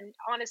legs. And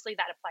honestly,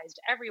 that applies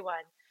to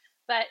everyone.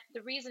 But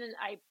the reason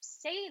I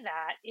say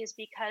that is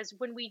because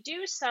when we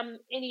do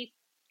any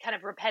kind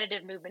of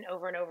repetitive movement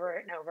over and over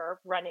and over,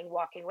 running,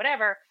 walking,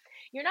 whatever,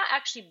 you're not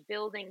actually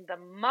building the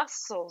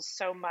muscles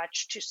so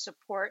much to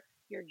support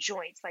your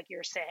joints, like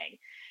you're saying.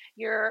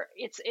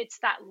 It's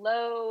that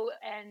low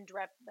end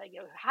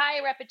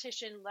high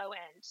repetition, low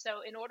end.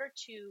 So in order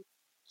to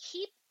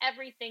keep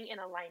everything in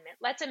alignment,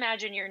 let's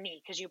imagine your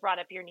knee, because you brought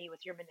up your knee with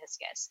your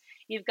meniscus.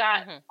 You've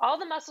got all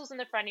the muscles in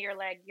the front of your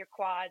leg, your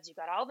quads. You've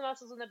got all the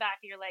muscles in the back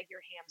of your leg, your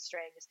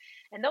hamstrings,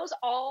 and those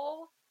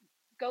all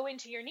go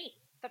into your knee.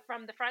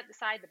 From the front, the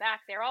side, the back,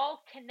 they're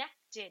all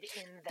connected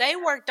in there. They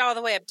worked all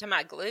the way up to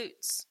my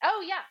glutes.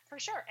 Oh yeah, for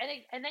sure.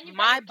 And then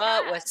my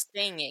butt was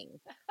stinging.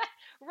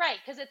 Right,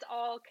 because it's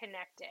all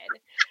connected.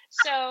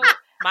 So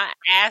my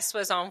ass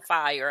was on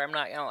fire. I'm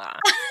not gonna lie.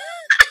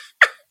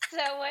 So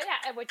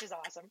yeah, which is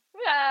awesome.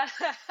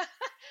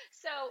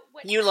 So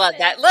you love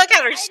that. Look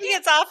at her; she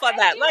gets off on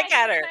that. Look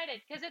at her.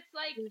 Because it's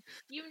like,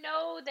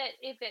 that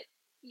if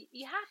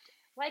you have to,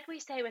 like we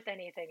say with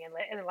anything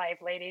in life,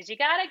 ladies, you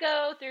got to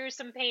go through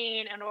some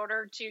pain in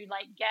order to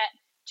get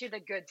to the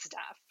good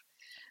stuff.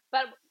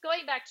 But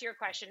going back to your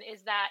question,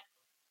 is that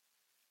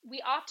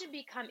we often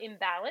become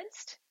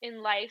imbalanced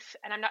in life,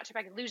 and I'm not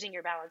talking about losing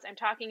your balance. I'm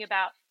talking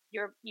about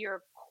your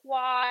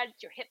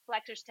quads, your hip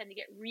flexors tend to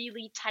get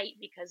really tight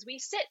because we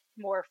sit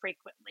more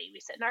frequently. We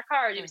sit in our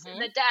cars, we sit in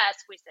the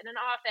desk, we sit in an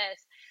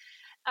office.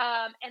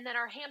 And then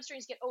our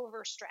hamstrings get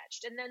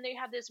overstretched. And then they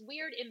have this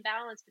weird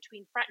imbalance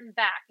between front and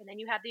back. And then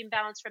you have the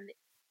imbalance from the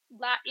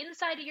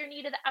inside of your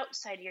knee to the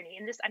outside of your knee.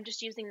 And this, I'm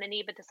just using the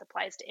knee, but this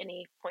applies to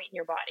any point in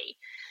your body,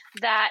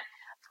 that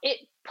it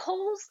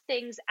pulls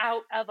things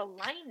out of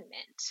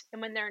alignment.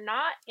 And when they're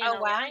not in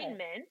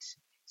alignment,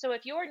 so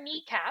if your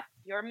kneecap,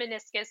 your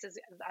meniscus is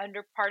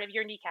under part of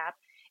your kneecap,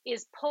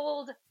 is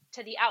pulled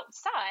to the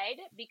outside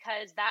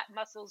because that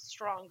muscle's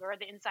stronger,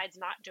 the inside's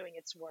not doing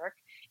its work,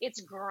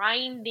 it's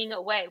grinding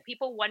away.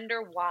 People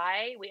wonder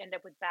why we end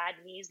up with bad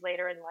knees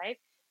later in life.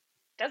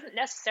 Doesn't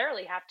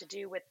necessarily have to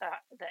do with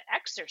the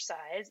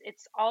exercise.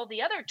 It's all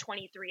the other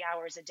 23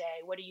 hours a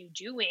day. What are you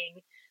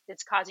doing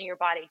that's causing your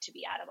body to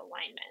be out of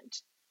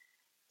alignment?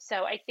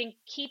 So I think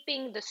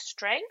keeping the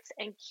strength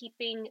and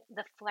keeping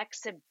the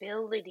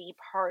flexibility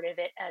part of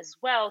it as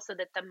well, so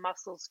that the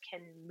muscles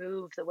can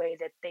move the way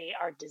that they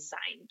are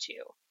designed to,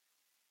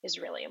 is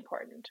really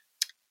important.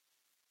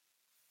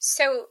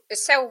 So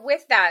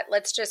with that,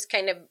 let's just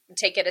kind of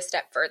take it a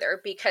step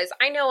further, because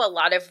I know a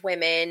lot of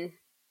women,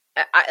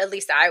 at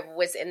least I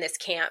was in this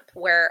camp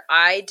where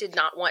I did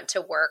not want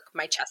to work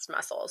my chest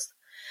muscles.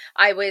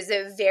 I was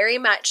very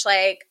much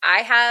like,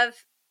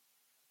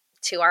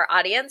 to our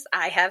audience,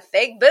 I have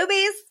fake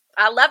boobies.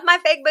 I love my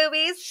fake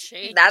boobies.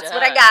 That's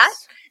what I got.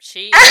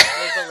 She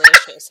is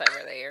delicious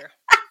over there.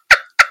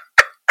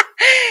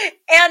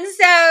 And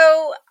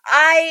so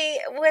I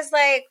was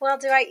like, well,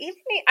 do I even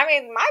need, I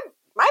mean,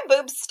 my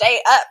boobs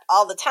stay up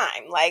all the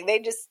time. Like, they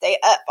just stay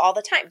up all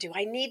the time. Do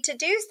I need to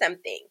do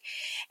something?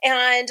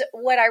 And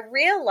what I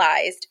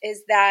realized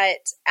is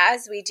that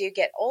as we do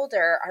get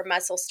older, our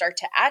muscles start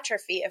to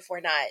atrophy if we're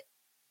not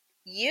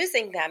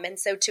using them. And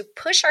so to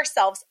push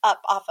ourselves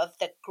up off of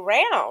the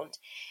ground,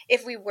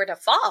 if we were to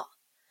fall,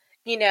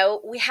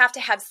 we have to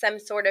have some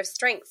sort of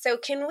strength. So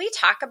can we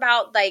talk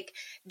about like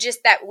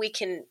just that we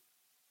can,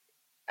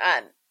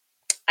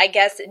 I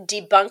guess,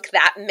 debunk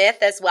that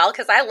myth as well?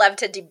 Because I love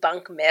to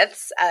debunk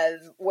myths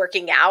of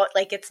working out.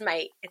 Like it's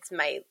my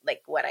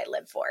like what I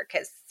live for,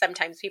 because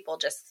sometimes people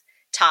just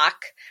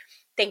talk.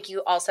 Thank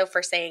you also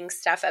for saying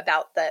stuff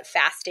about the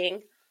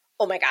fasting.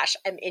 Oh my gosh,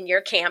 I'm in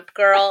your camp,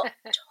 girl.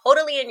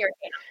 Totally in your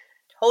camp.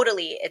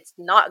 Totally. It's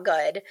not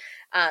good.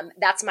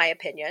 That's my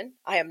opinion.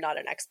 I am not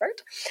an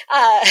expert.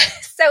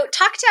 So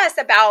talk to us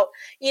about,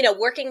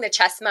 working the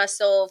chest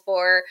muscle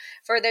for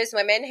those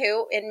women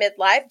who in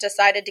midlife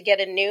decided to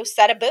get a new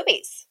set of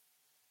boobies.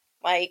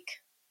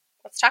 Like,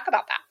 let's talk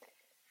about that.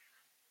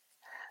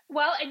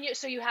 Well, and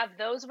so you have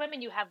those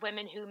women, you have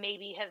women who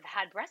maybe have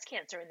had breast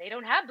cancer and they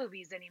don't have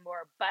boobies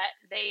anymore, but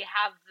they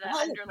have the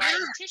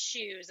underlying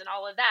tissues and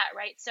all of that,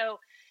 right? So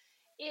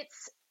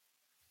it's,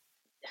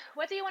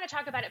 whether you want to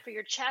talk about it for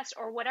your chest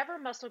or whatever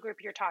muscle group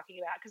you're talking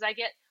about, because I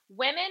get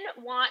women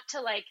want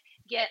to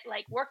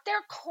work their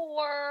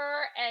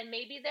core and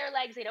maybe their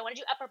legs. They don't want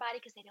to do upper body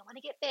because they don't want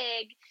to get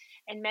big.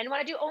 And men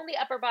want to do only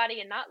upper body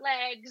and not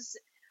legs,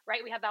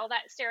 right? We have all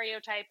that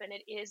stereotype, and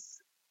it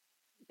is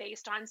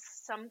based on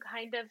some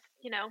kind of,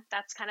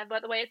 that's kind of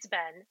the way it's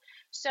been.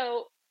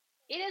 So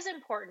it is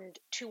important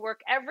to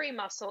work every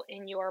muscle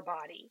in your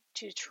body,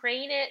 to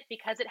train it,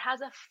 because it has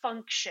a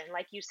function.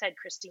 Like you said,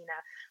 Christina,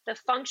 the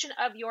function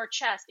of your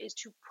chest is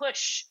to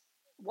push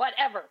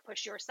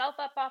push yourself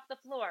up off the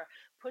floor,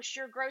 push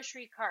your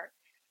grocery cart,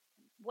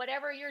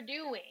 whatever you're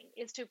doing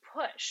is to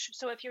push.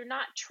 So if you're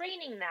not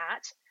training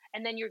that,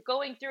 and then you're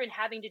going through and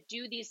having to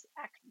do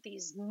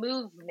these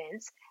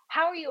movements,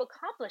 how are you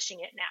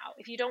accomplishing it now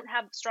if you don't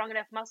have strong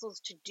enough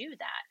muscles to do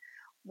that?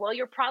 Well,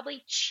 you're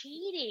probably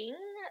cheating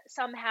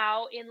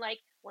somehow in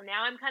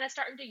now I'm kind of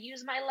starting to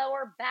use my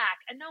lower back,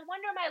 and no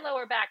wonder my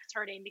lower back's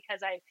hurting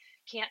because I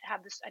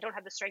don't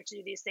have the strength to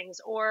do these things.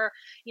 Or,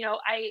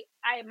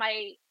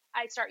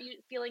 I start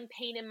feeling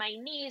pain in my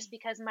knees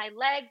because my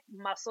leg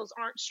muscles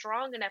aren't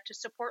strong enough to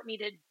support me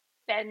to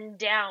bend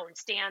down,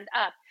 stand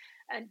up,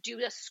 and do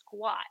a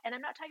squat. And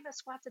I'm not talking about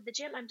squats at the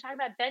gym. I'm talking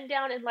about bend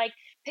down and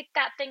pick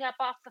that thing up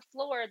off the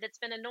floor that's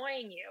been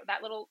annoying you.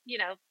 That little,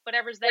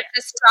 whatever's there. You're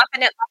just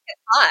dropping it like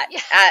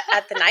it's hot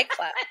at the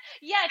nightclub.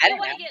 Yeah, if you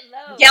want to get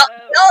low.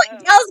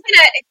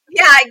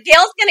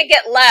 Gail's gonna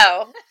get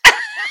low.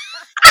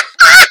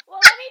 Well,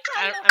 let me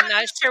tell you. I'm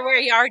not sure where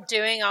you are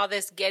doing all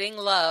this getting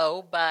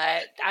low,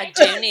 but I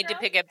do need to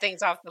pick up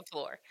things off the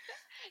floor.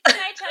 Can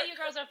I tell you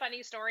girls a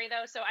funny story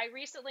though? So I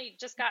recently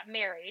just got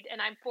married, and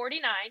I'm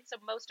 49, so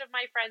most of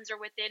my friends are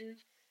within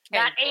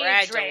that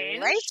age range.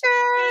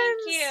 Thank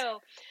you.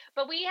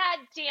 But we had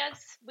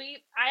dance.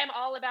 I am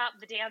all about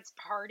the dance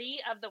party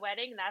of the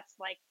wedding. That's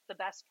the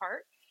best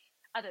part,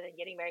 other than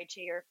getting married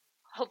to your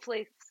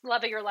hopefully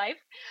love of your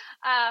life.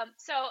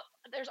 So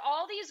there's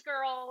all these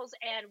girls,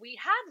 and we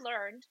had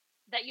learned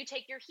that you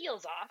take your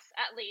heels off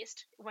at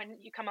least when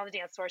you come on the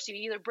dance floor. So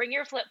you either bring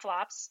your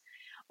flip-flops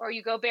or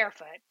you go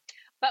barefoot.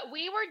 But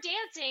we were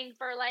dancing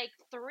for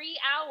 3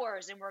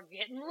 hours, and we're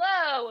getting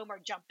low, and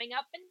we're jumping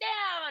up and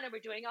down, and we're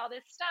doing all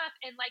this stuff.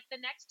 And the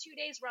next 2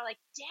 days, we're like,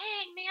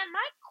 dang, man,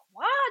 my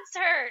quads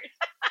hurt.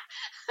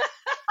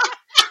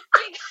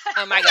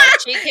 Oh my gosh,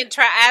 she can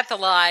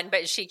triathlon,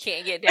 but she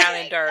can't get down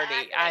and dirty.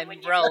 Exactly. I'm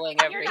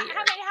rolling over here.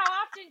 How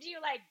often do you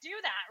do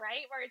that,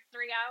 right? Where it's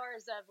 3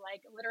 hours of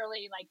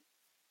literally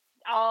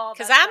all.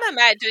 Because I'm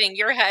imagining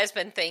your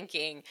husband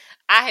thinking,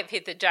 I have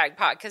hit the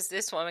jackpot because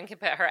this woman can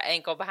put her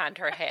ankle behind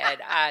her head.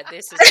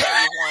 This is what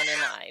you want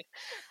in life.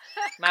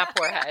 My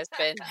poor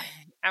husband.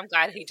 I'm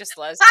glad he just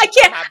loves I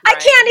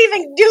can't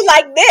even do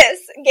like this,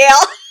 Gail.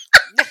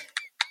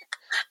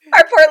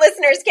 Our poor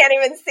listeners can't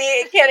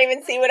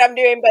even see what I'm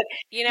doing, but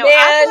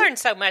I've learned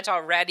so much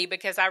already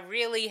because I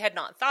really had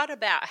not thought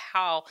about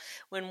how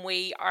when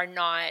we are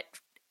not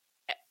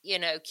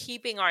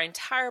keeping our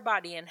entire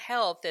body in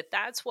health,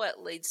 that's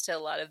what leads to a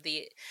lot of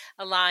the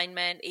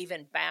alignment,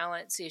 even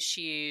balance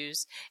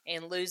issues,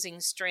 and losing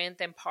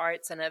strength in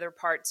parts, and other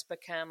parts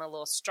become a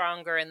little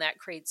stronger, and that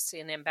creates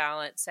an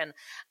imbalance. And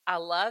I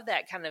love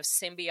that kind of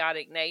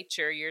symbiotic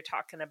nature you're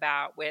talking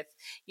about with,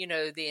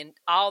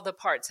 all the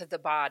parts of the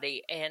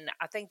body. And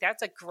I think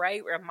that's a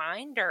great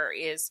reminder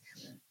is,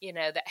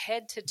 that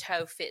head to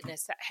toe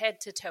fitness, that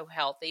head to toe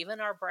health, even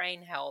our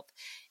brain health.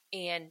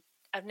 And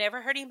I've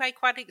never heard anybody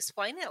quite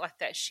explain it like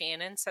that,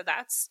 Shannon. So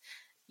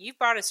you've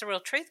brought us a real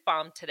truth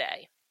bomb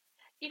today.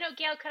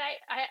 Gail, could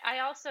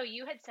I also,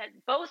 you had said,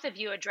 both of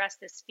you addressed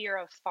this fear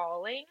of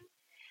falling.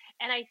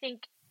 And I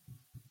think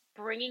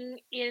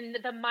bringing in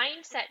the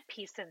mindset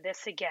piece of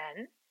this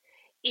again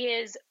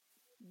is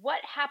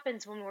what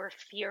happens when we're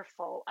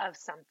fearful of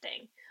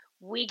something.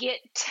 We get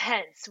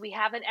tense. We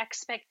have an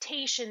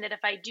expectation that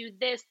if I do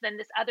this, then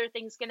this other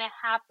thing's going to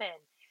happen.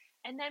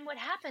 And then what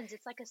happens,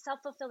 it's like a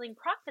self-fulfilling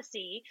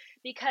prophecy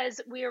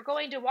because we are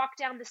going to walk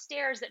down the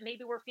stairs that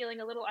maybe we're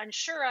feeling a little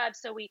unsure of.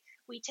 So we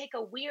take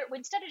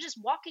instead of just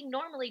walking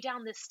normally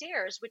down the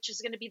stairs, which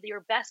is going to be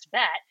your best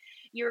bet,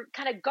 you're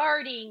kind of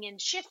guarding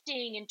and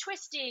shifting and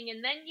twisting,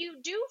 and then you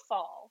do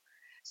fall.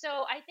 So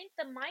I think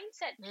the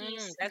mindset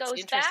piece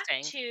goes back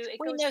to...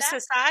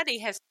 society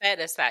has fed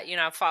us that,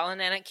 I've fallen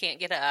and I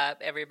can't get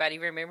up. Everybody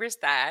remembers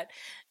that.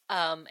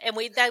 And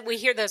we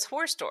hear those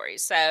horror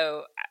stories.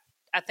 So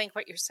I think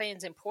what you're saying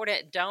is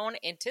important. Don't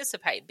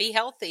anticipate. Be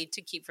healthy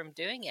to keep from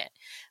doing it.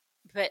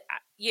 But,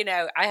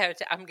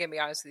 I'm going to be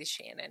honest with you,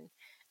 Shannon.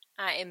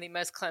 I am the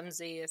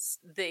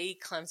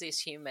clumsiest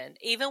human.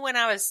 Even when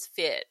I was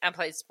fit, I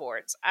played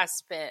sports.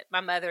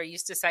 My mother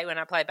used to say when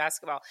I played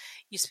basketball,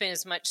 you spend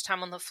as much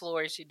time on the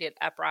floor as you did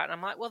upright. And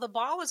I'm like, well, the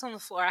ball was on the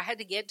floor. I had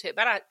to get to it.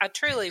 But I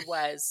truly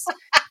was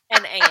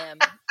and am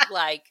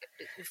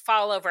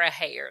fall over a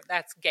hair.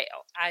 That's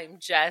Gail. I'm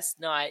just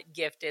not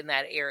gifted in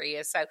that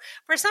area. So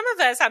for some of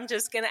us, I'm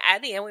just going to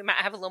add in, we might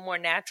have a little more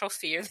natural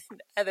fear than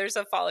others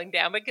of falling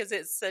down because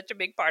it's such a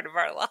big part of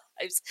our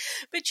lives.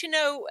 But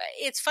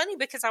it's funny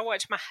because I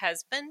watch my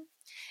husband,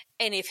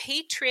 and if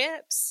he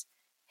trips,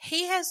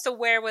 he has the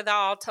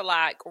wherewithal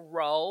to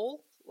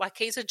roll. Like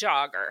he's a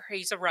jogger.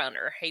 He's a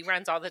runner. He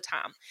runs all the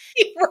time.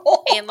 He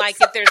rolls. And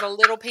if there's a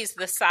little piece of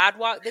the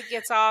sidewalk that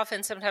gets off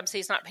and sometimes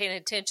he's not paying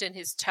attention,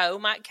 his toe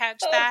might catch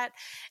that.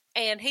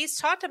 And he's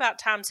talked about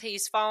times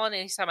he's fallen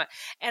and he's talking about,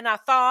 and I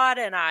thought,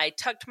 and I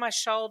tucked my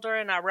shoulder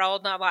and I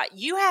rolled, and I'm like,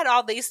 you had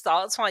all these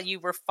thoughts while you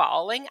were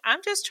falling.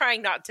 I'm just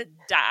trying not to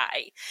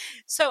die.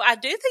 So I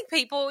do think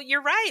people,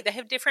 you're right, they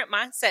have different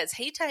mindsets.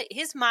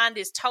 His mind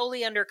is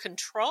totally under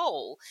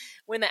control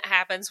when that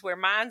happens, where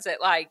mine's at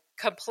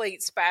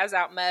complete spaz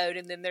out mode,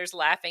 and then there's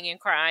laughing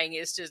and crying.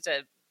 It's just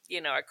a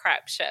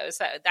crap show.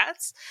 So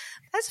that's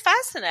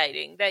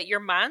fascinating that your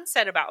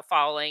mindset about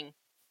falling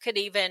could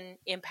even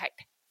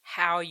impact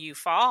how you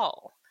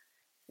fall.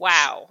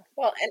 Wow.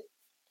 Well,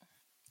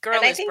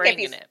 girl is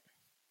bringing it.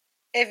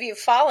 If you've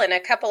fallen a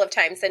couple of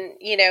times, and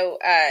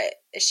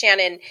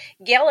Shannon,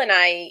 Gail and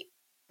I,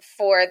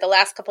 for the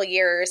last couple of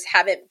years,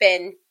 haven't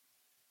been.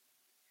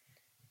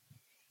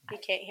 You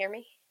can't hear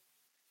me?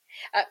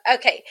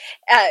 Okay.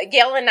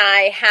 Gail and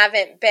I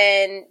haven't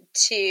been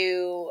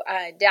to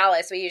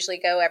Dallas. We usually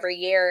go every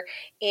year,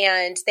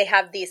 and they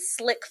have these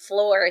slick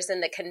floors in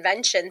the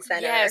convention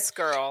center. Yes,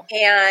 girl.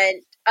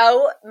 And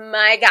oh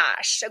my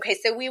gosh. Okay,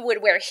 so we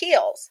would wear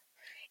heels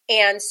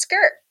and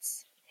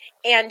skirts.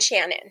 And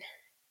Shannon,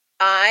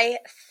 I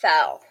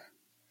fell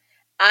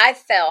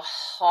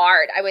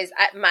hard.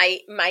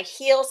 My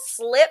heel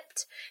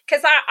slipped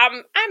because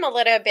I'm a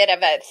little bit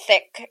of a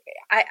thick.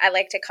 I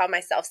like to call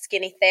myself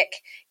skinny thick,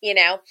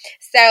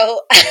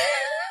 So,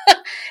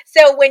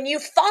 so when you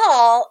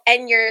fall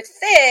and you're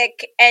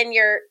thick and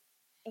you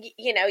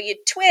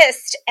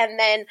twist, and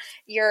then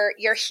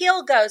your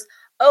heel goes,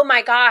 oh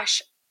my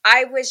gosh.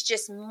 I was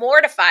just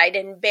mortified,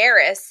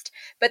 embarrassed,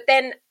 but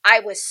then I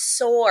was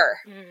sore.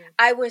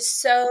 I was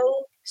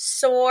so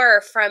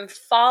sore from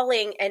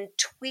falling and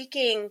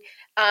tweaking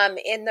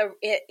in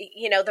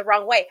the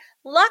wrong way.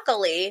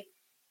 Luckily,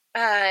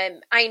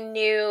 I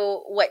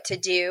knew what to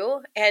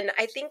do, and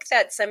I think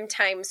that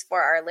sometimes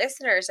for our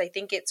listeners, I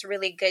think it's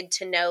really good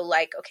to know,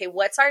 okay,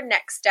 what's our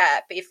next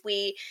step if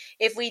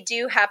we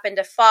do happen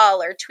to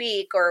fall or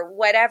tweak or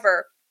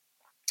whatever.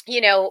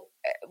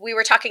 We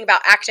were talking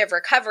about active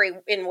recovery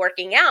in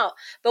working out,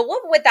 but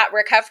what would that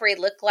recovery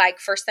look like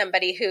for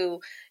somebody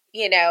who,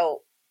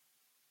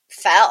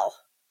 fell.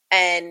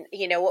 And,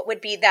 what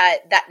would be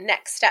that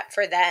next step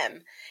for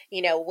them?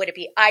 Would it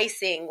be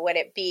icing? Would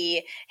it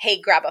be, hey,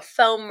 grab a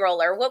foam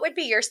roller? What would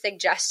be your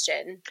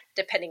suggestion,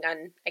 depending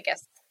on, I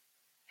guess,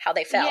 how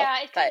they fell?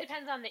 Yeah, it kind of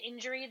depends on the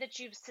injury that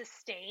you've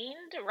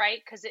sustained, right?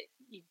 Because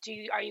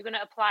are you going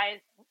to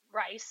apply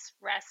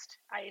rest,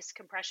 ice,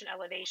 compression,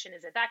 elevation?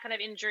 Is it that kind of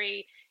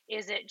injury?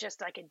 Is it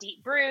just like a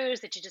deep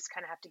bruise that you just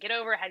kind of have to get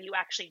over? Have you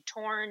actually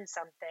torn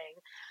something?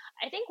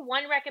 I think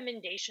one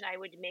recommendation I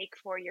would make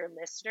for your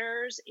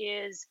listeners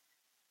is,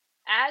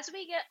 as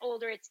we get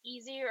older, it's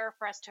easier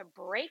for us to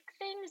break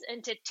things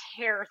and to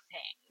tear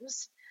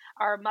things.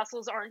 Our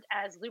muscles aren't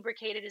as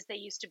lubricated as they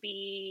used to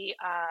be.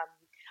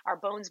 Our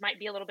bones might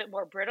be a little bit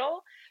more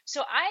brittle.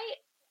 So I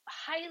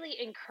highly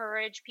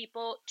encourage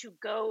people to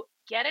go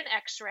get an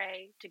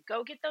x-ray, to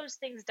go get those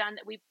things done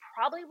that we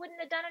probably wouldn't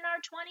have done in our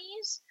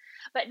 20s.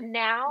 But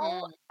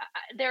now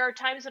there are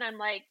times when I'm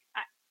like,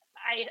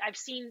 I've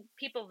seen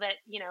people that,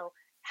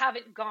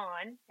 haven't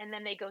gone, and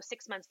then they go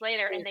 6 months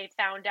later and they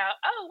found out,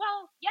 oh,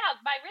 well, yeah,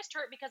 my wrist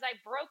hurt because I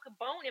broke a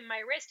bone in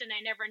my wrist and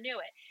I never knew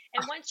it.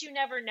 And once you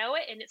never know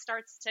it and it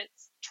starts to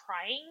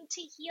trying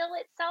to heal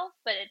itself,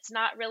 but it's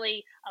not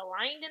really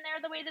aligned in there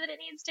the way that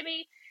it needs to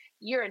be,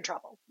 you're in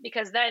trouble,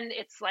 because then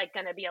it's like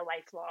going to be a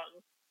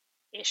lifelong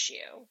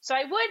issue. So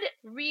I would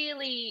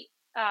really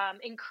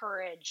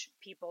encourage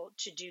people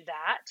to do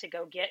that, to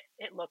go get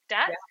it looked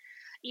at. Yeah.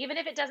 Even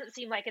if it doesn't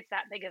seem like it's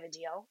that big of a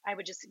deal, I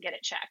would just get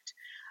it checked.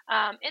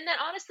 And then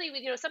honestly,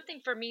 something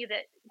for me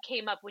that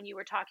came up when you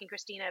were talking,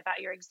 Christina,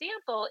 about your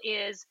example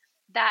is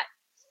that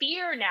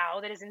fear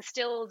now that is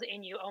instilled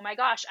in you. Oh my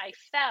gosh, I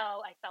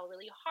fell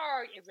really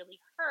hard. It really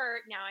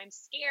hurt. Now I'm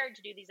scared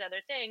to do these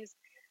other things.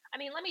 I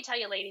mean, let me tell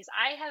you, ladies,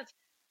 I have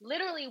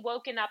literally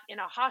woken up in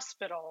a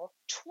hospital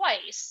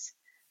twice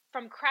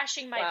from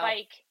crashing my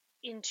bike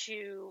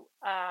into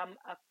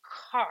a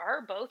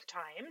car both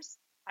times.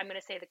 I'm going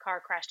to say the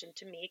car crashed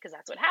into me because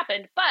that's what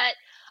happened. But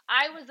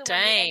I was the one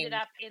who ended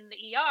up in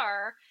the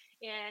ER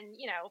in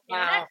a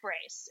neck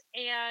brace.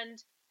 And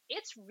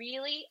it's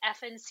really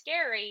effing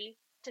scary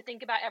to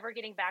think about ever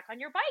getting back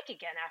on your bike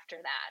again after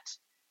that.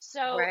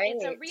 So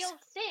It's a real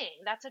thing.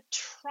 That's a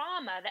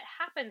trauma that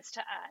happens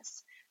to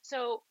us.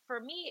 So for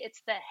me,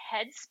 it's the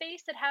head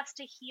space that has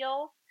to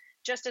heal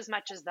just as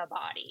much as the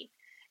body.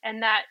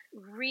 And that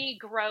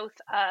regrowth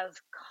of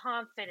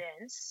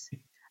confidence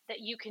that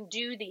you can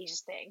do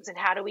these things. And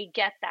how do we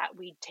get that?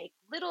 We take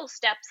little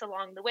steps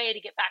along the way to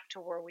get back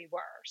to where we were.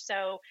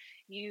 So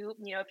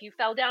if you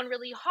fell down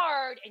really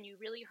hard and you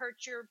really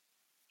hurt your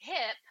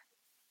hip,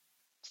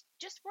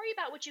 just worry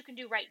about what you can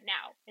do right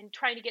now and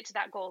trying to get to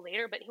that goal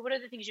later. But what are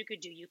the things you could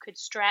do? You could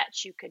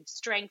stretch, you could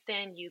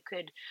strengthen, you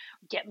could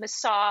get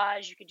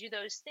massage, you could do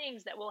those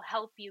things that will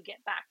help you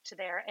get back to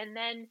there. And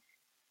then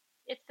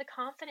it's the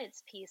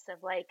confidence piece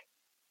of like,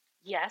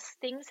 yes,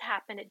 things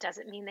happen. It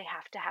doesn't mean they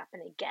have to happen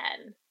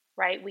again,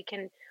 right? We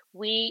can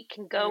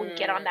go and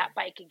get on that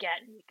bike again.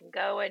 We can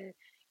go and,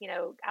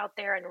 out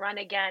there and run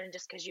again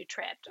just because you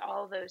tripped,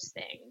 all those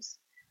things.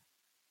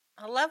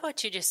 I love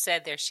what you just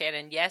said there,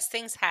 Shannon. Yes,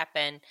 things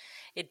happen.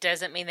 It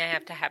doesn't mean they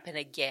have to happen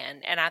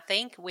again. And I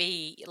think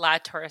we lie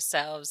to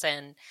ourselves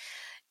and,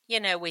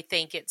 we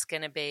think it's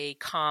going to be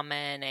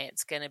common.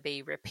 It's going to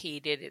be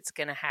repeated. It's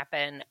going to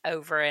happen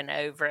over and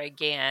over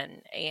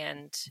again.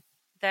 And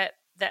that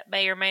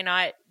may or may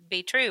not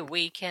be true.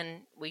 We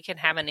can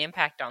have an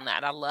impact on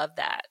that. I love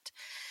that.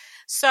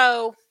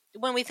 So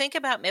when we think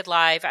about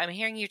midlife, I'm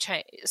hearing you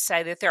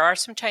say that there are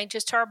some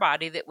changes to our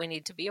body that we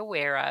need to be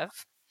aware of.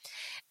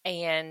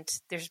 And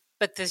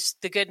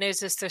the good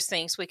news is there's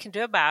things we can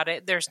do about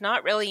it. There's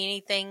not really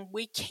anything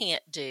we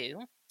can't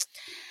do.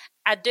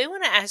 I do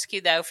want to ask you,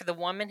 though, for the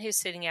woman who's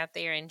sitting out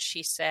there and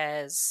she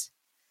says,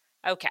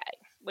 okay,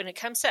 when it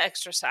comes to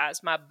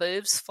exercise, my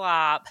boobs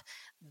flop,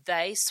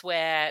 they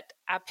sweat,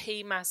 I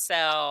pee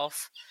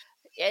myself,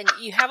 and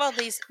you have all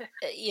these,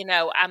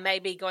 I may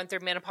be going through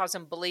menopause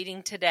and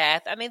bleeding to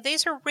death. I mean,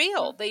 these are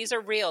real. These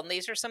are real. And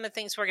these are some of the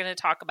things we're going to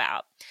talk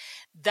about.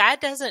 That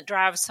doesn't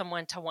drive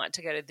someone to want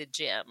to go to the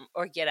gym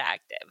or get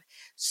active.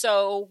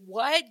 So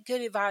what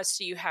good advice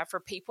do you have for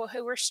people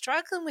who are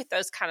struggling with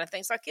those kind of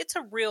things? Like, it's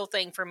a real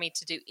thing for me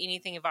to do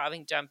anything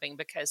involving jumping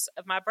because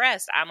of my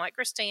breasts. I'm like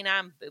Christina,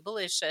 I'm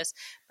boobalicious,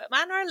 but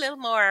mine are a little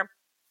more,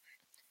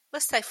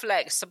 let's say,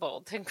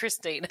 flexible than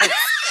Christina.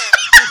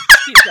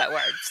 Use that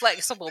word,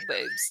 flexible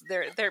boobs.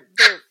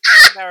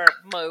 They're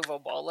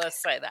movable.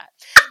 Let's say that.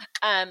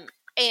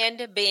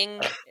 And being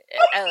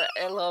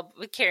a little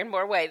carrying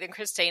more weight than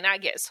Christine, I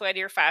get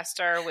sweatier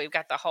faster. We've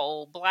got the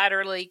whole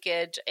bladder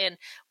leakage, and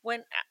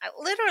when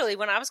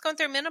I was going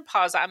through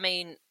menopause, I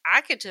mean,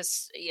 I could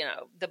just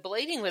the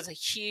bleeding was a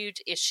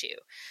huge issue.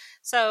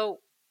 So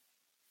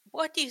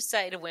what do you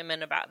say to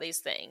women about these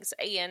things?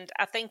 And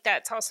I think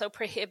that's also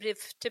prohibitive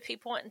to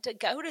people wanting to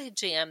go to the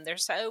gym. They're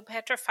so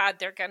petrified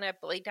they're going to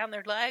bleed down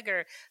their leg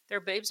or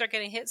their boobs are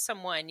going to hit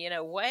someone.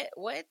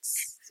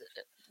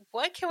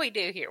 What can we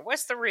do here?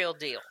 What's the real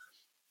deal?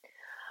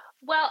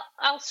 Well,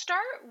 I'll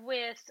start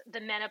with the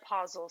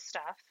menopausal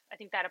stuff. I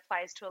think that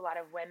applies to a lot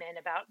of women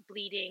about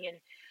bleeding. And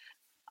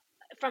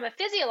from a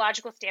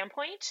physiological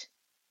standpoint,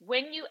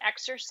 when you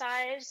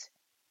exercise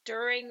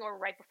during or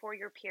right before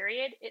your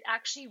period, it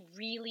actually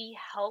really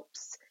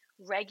helps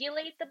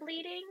regulate the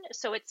bleeding,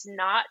 so it's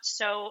not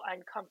so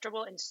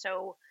uncomfortable and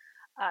so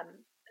um,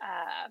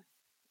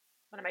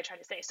 what am I trying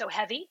to say? So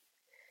heavy.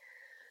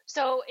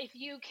 So if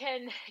you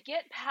can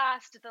get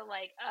past the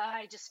like,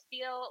 I just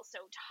feel so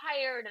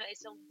tired and I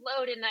feel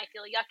bloated and I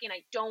feel yucky and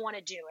I don't want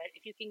to do it.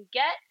 If you can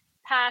get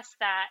past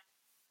that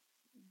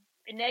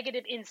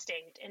negative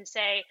instinct and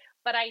say,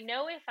 but I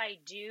know if I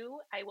do,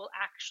 I will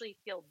actually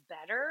feel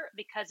better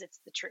because it's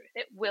the truth.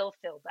 It will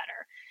feel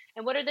better.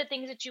 And what are the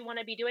things that you want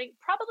to be doing?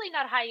 Probably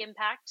not high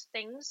impact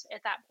things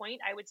at that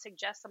point. I would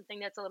suggest something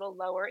that's a little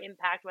lower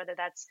impact, whether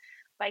that's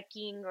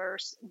biking or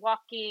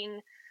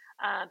walking,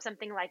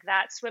 something like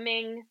that,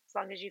 swimming, as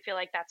long as you feel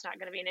like that's not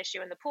going to be an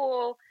issue in the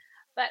pool.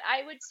 But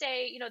I would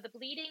say, the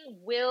bleeding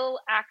will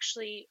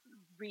actually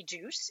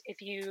reduce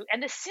if you,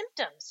 and the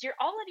symptoms,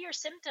 all of your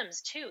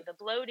symptoms too, the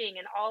bloating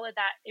and all of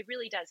that, it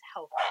really does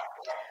help.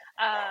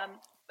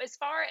 As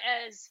far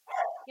as,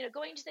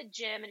 going to the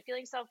gym and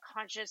feeling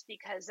self-conscious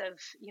because of,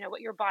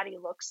 what your body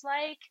looks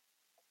like,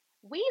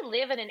 we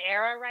live in an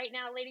era right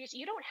now, ladies,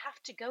 you don't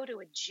have to go to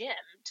a gym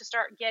to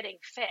start getting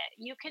fit.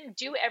 You can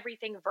do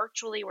everything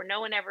virtually where no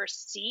one ever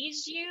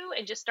sees you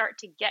and just start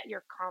to get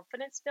your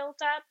confidence built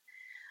up.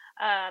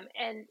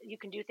 And you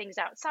can do things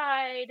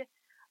outside.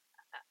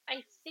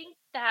 I think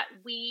that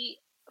we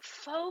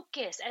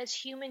focus as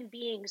human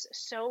beings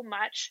so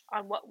much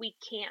on what we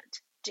can't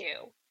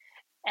do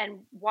and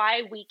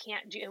why we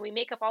can't do. And we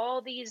make up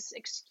all these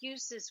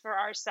excuses for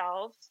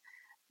ourselves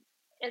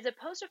as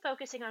opposed to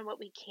focusing on what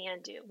we can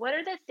do. What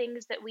are the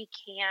things that we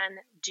can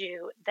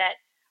do that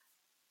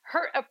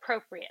hurt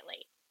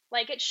appropriately?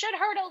 Like, it should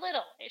hurt a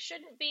little. It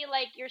shouldn't be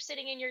like you're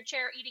sitting in your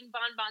chair eating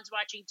bonbons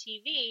watching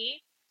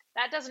TV.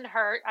 That doesn't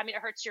hurt. I mean,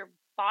 it hurts your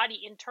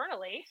body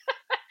internally.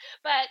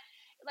 But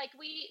like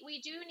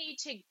we do need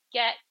to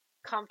get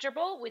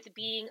comfortable with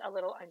being a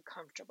little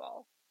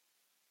uncomfortable.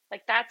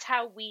 Like, that's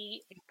how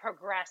we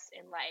progress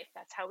in life.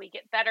 That's how we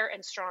get better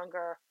and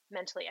stronger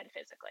mentally and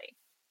physically.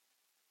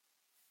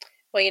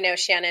 Well,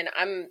 Shannon,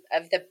 I'm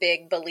of the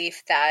big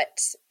belief that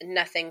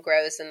nothing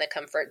grows in the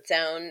comfort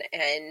zone,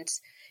 and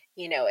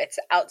it's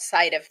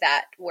outside of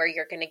that where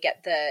you're going to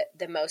get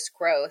the most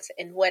growth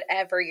in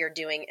whatever you're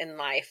doing in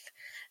life.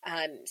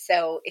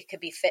 So it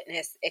could be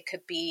fitness, it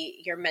could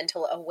be your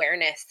mental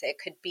awareness, it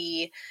could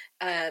be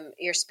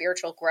your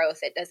spiritual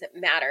growth. It doesn't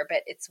matter,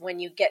 but it's when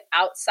you get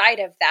outside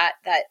of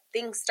that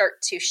things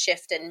start to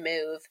shift and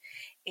move.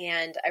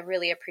 And I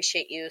really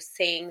appreciate you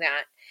saying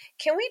that.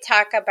 Can we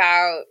talk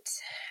about,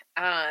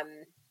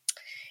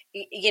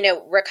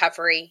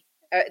 recovery?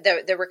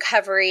 The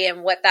recovery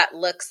and what that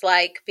looks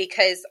like,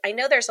 because I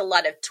know there's a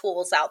lot of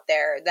tools out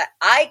there that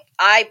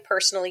I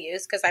personally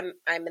use because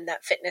I'm in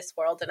that fitness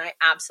world and I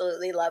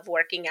absolutely love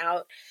working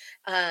out.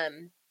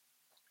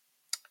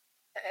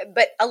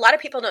 But a lot of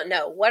people don't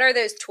know what are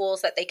those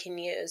tools that they can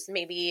use.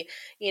 Maybe,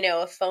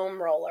 a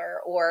foam roller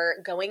or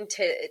going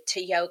to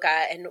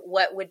yoga, and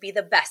what would be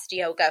the best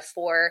yoga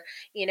for,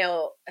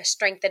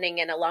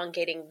 strengthening and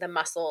elongating the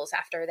muscles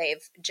after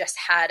they've just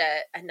had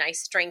a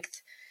nice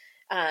strength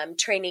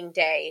training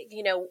day.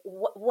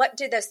 What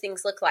do those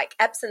things look like?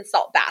 Epsom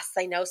salt baths.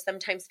 I know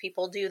sometimes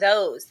people do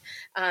those.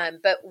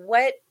 But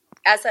what,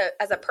 as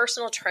a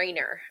personal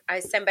trainer,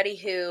 as somebody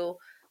who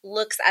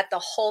looks at the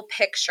whole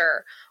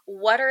picture,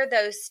 what are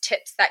those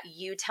tips that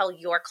you tell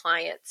your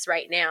clients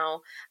right now?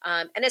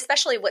 And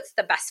especially what's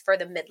the best for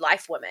the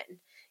midlife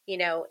women,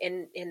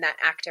 in that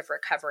active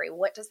recovery?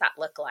 What does that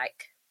look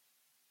like?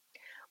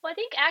 Well, I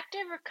think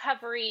active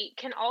recovery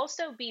can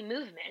also be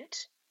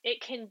movement. It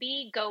can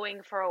be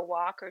going for a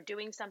walk or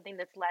doing something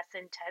that's less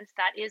intense.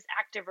 That is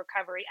active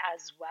recovery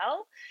as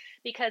well,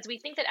 because we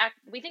think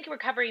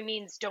recovery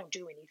means don't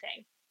do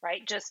anything,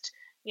 right? Just,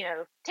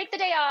 take the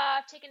day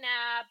off, take a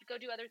nap, go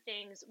do other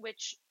things,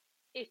 which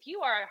if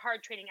you are a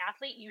hard training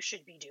athlete, you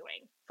should be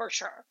doing for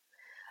sure.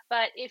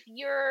 But if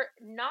you're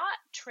not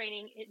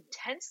training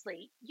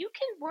intensely, you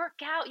can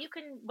work out, you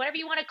can, whatever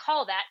you want to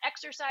call that,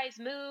 exercise,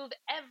 move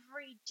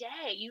every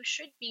day. You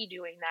should be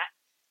doing that.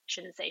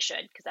 Shouldn't say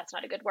should, because that's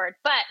not a good word,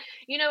 but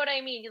you know what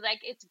I mean? Like,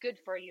 it's good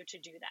for you to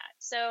do that.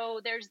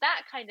 So there's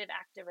that kind of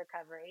active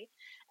recovery.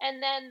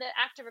 And then the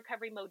active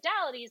recovery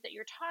modalities that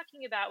you're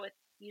talking about with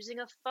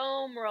using a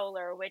foam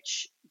roller,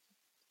 which,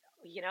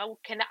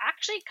 can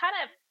actually kind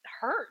of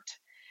hurt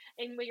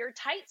in your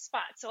tight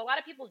spot. So a lot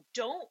of people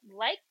don't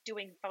like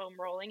doing foam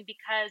rolling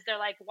because they're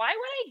like, why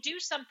would I do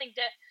something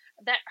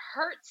that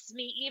hurts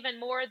me even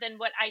more than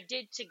what I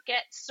did to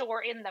get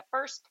sore in the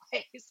first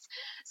place?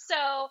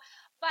 So,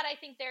 but I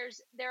think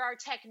there are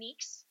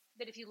techniques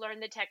that if you learn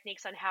the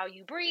techniques on how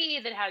you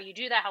breathe and how you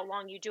do that, how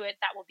long you do it,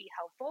 that will be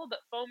helpful. But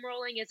foam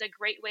rolling is a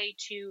great way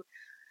to,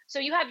 so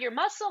you have your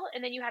muscle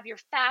and then you have your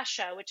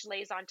fascia, which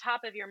lays on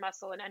top of your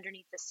muscle and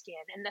underneath the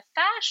skin. And the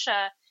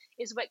fascia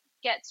is what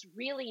gets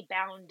really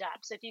bound up.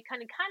 So if you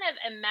kind of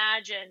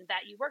imagine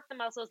that you work the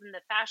muscles and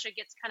the fascia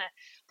gets kind of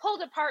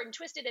pulled apart and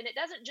twisted, and it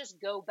doesn't just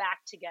go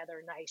back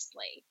together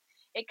nicely.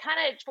 it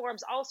kind of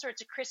forms all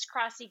sorts of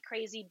crisscrossy,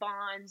 crazy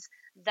bonds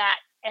that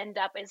end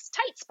up as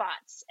tight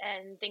spots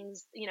and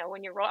things.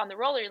 When you're on the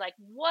roller, you're like,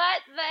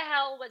 what the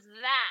hell was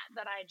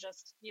that I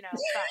just, felt?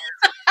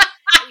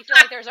 You feel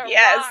like there's a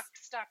rock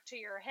stuck to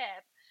your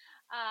hip.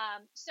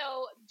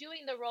 So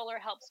doing the roller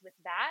helps with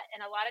that.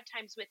 And a lot of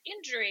times with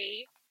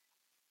injury,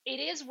 it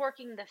is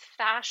working the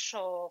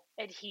fascial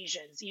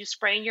adhesions. You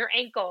sprain your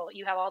ankle,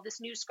 you have all this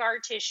new scar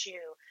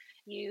tissue,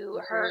 you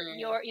hurt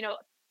your,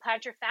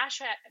 plantar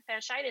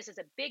fasciitis is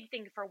a big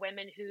thing for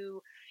women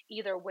who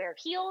either wear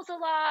heels a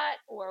lot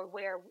or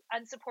wear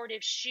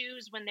unsupportive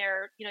shoes when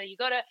they're, you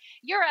go to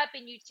Europe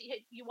and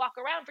you walk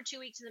around for 2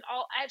 weeks and then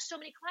I have so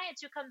many clients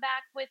who come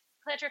back with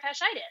plantar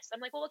fasciitis.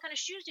 I'm like, well, what kind of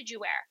shoes did you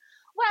wear?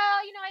 Well,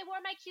 I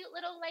wore my cute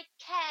little like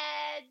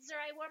Keds,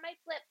 or I wore my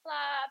flip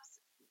flops.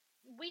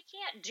 We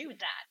can't do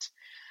that.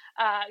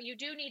 You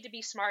do need to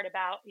be smart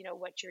about,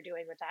 what you're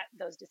doing with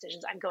those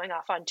decisions. I'm going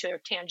off onto a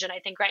tangent, I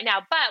think, right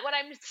now. But what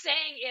I'm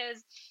saying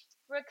is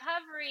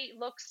recovery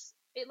looks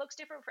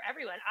different for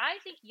everyone. I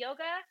think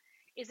yoga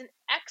is an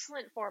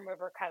excellent form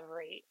of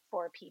recovery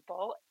for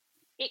people.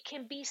 It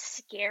can be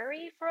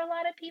scary for a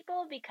lot of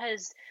people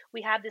because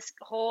we have this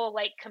whole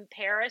like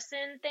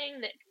comparison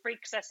thing that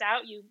freaks us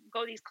out. You go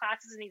to these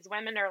classes and these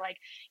women are like,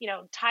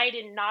 tied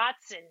in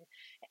knots and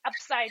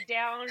upside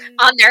down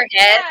on their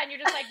head. Yeah, and you're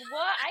just like,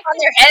 what? On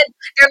their head,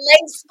 their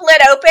legs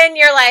split open.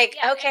 You're like,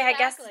 yeah, okay, exactly. I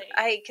guess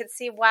I could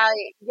see why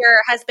your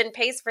husband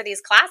pays for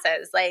these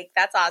classes. Like,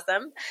 that's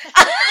awesome.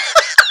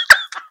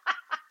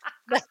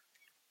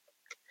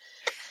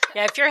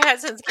 Yeah, if your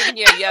husband's giving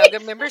you a yoga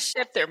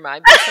membership, there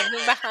might be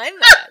something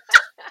behind that.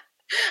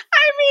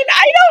 I mean,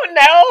 I don't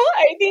know.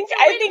 I think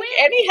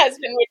any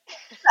husband would be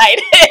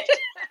excited.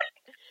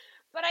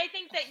 But I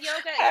think that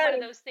yoga is one of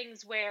those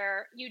things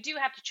where you do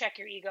have to check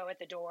your ego at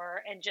the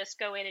door and just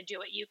go in and do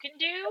what you can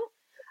do.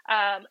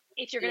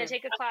 If you're going to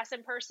take a class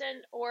in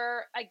person,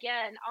 or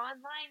again,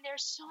 online,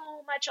 there's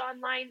so much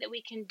online that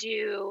we can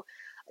do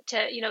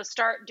to,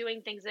 start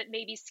doing things that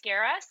maybe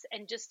scare us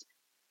and just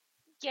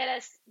get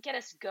us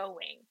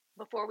going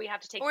before we have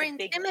to take or the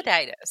big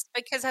intimidate leap. us,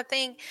 because I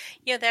think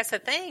that's the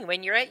thing.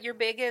 When you're at your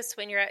biggest,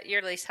 when you're at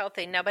your least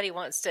healthy, nobody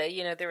wants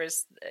to. There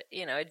was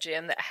a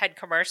gym that had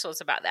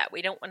commercials about that.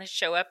 We don't want to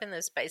show up in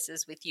those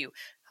spaces with you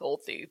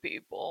healthy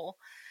people.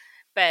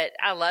 But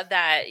I love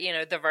that,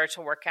 the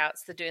virtual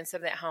workouts, the doing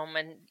something at home,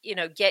 and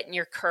getting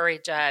your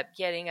courage up,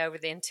 getting over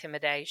the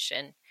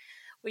intimidation.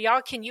 Well,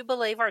 y'all, can you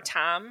believe our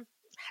time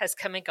has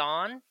come and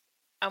gone?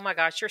 Oh my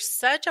gosh, you're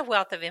such a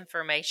wealth of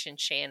information,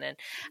 Shannon.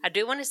 I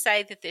do want to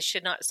say that this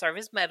should not serve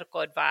as medical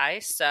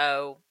advice,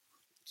 so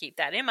keep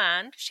that in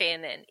mind.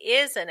 Shannon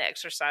is an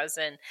exercise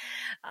and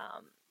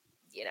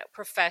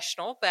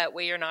professional, but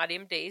we are not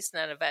MDs,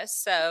 none of us.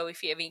 So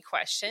if you have any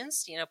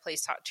questions,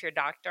 please talk to your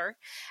doctor.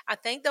 I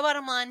think the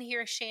bottom line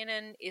here,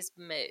 Shannon, is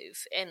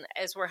move. And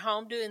as we're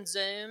home doing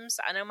Zooms,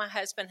 I know my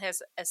husband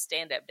has a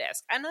stand-up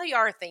desk. I know you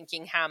are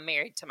thinking how I'm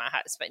married to my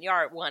husband. You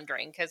are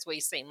wondering because we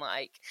seem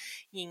like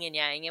yin and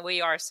yang, and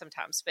we are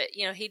sometimes. But,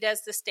 he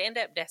does the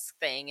stand-up desk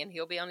thing, and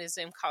he'll be on his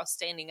Zoom call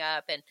standing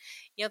up and,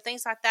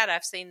 things like that.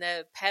 I've seen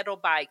the pedal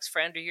bikes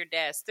for under your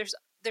desk.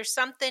 There's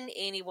something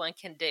anyone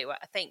can do.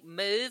 I think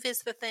move is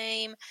the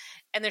theme,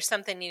 and there's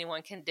something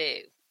anyone can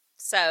do.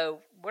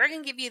 So we're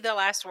going to give you the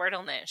last word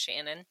on that,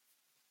 Shannon.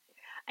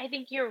 I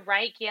think you're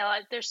right, Gail.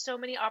 There's so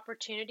many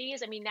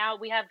opportunities. I mean, now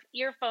we have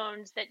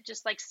earphones that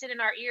just like sit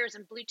in our ears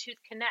and Bluetooth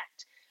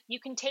connect. You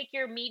can take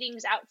your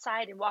meetings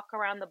outside and walk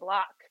around the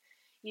block.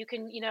 You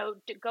can,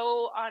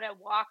 go on a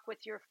walk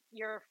with your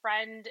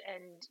friend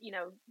and,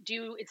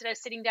 do, instead of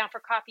sitting down for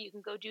coffee, you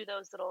can go do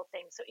those little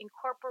things. So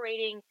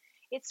incorporating,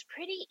 it's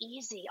pretty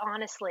easy,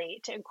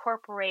 honestly, to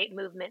incorporate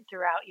movement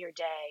throughout your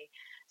day.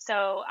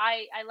 So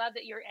I love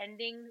that you're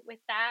ending with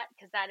that,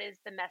 because that is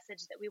the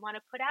message that we want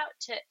to put out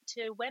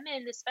to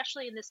women,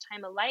 especially in this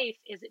time of life,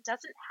 is it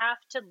doesn't have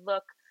to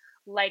look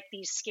like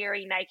these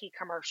scary Nike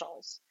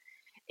commercials.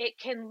 It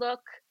can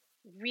look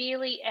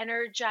really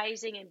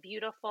energizing and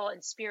beautiful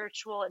and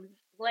spiritual and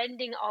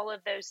blending all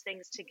of those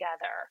things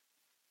together.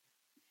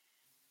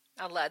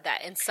 I love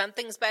that. And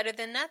something's better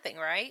than nothing,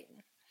 right?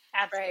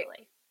 Absolutely.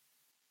 Right.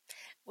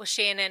 Well,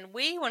 Shannon,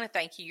 we want to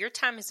thank you. Your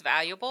time is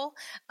valuable.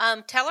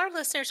 Tell our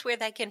listeners where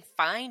they can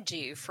find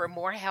you for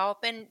more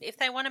help, and if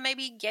they want to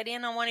maybe get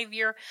in on one of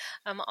your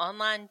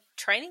online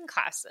training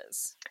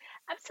classes.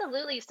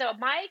 Absolutely. So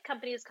my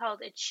company is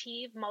called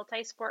Achieve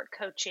Multisport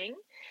Coaching,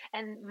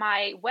 and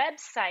my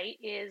website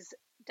is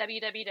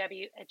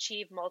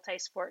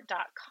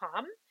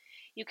www.achievemultisport.com.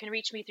 You can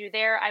reach me through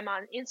there. I'm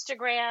on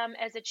Instagram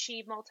as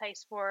Achieve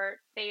Multisport,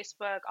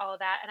 Facebook, all of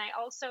that. And I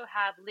also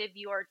have Live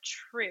Your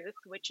Truth,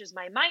 which is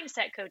my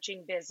mindset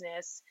coaching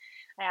business.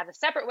 I have a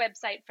separate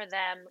website for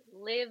them,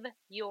 Live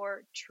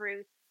Your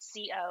Truth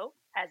CO,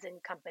 as in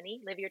company,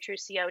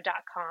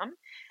 liveyourtruthco.com.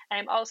 And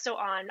I'm also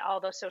on all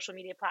those social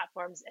media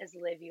platforms as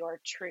Live Your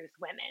Truth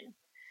Women.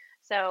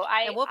 So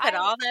and we'll put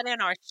all that in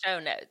our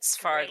show notes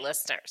for our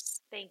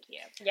listeners. Thank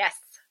you. Yes.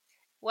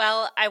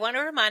 Well, I want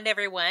to remind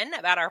everyone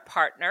about our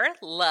partner,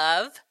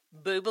 Love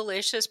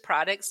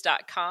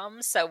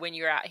boobalishousproducts.com. So when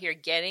you're out here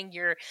getting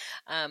your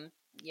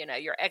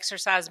your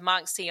exercise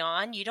Moxie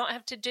on, you don't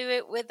have to do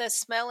it with a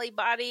smelly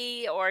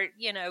body or,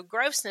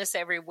 grossness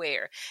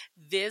everywhere.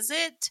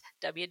 Visit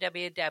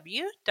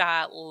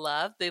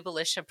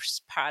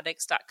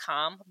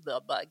www.loveboobalicious.products.com.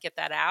 Get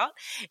that out.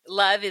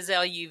 Love is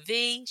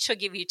LUV. She'll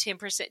give you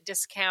 10%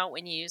 discount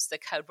when you use the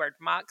code word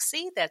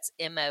Moxie. That's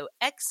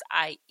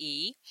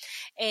MOXIE.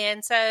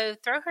 And so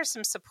throw her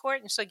some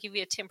support and she'll give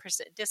you a 10%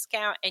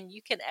 discount and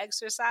you can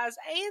exercise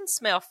and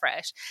smell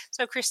fresh.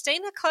 So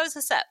Christina, close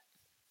us up.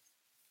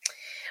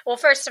 Well,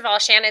 first of all,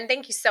 Shannon,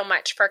 thank you so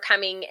much for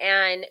coming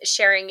and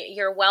sharing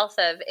your wealth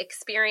of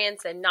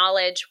experience and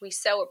knowledge. We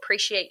so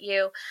appreciate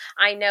you.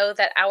 I know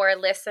that our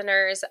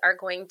listeners are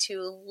going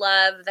to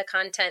love the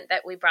content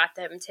that we brought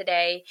them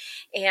today.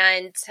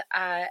 And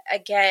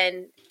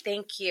again,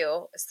 thank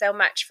you so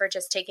much for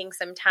just taking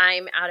some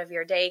time out of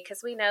your day,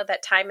 because we know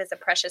that time is a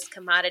precious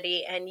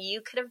commodity and you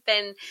could have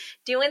been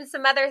doing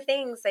some other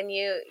things, and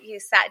you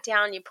sat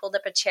down, you pulled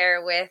up a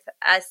chair with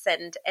us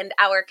and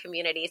our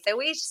community. So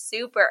we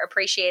super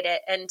appreciate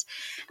it. And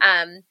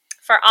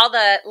for all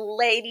the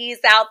ladies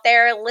out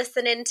there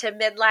listening to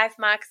Midlife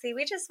Moxie,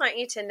 we just want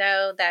you to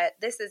know that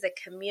this is a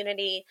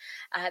community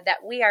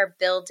that we are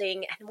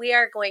building, and we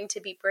are going to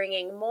be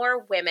bringing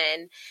more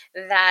women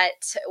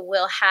that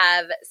will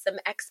have some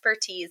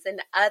expertise in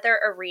other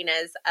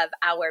arenas of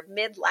our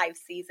midlife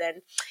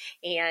season.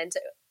 And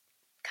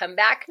come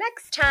back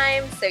next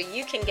time so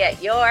you can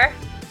get your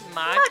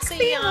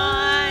Moxie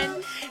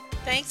on.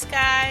 Thanks,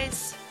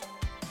 guys.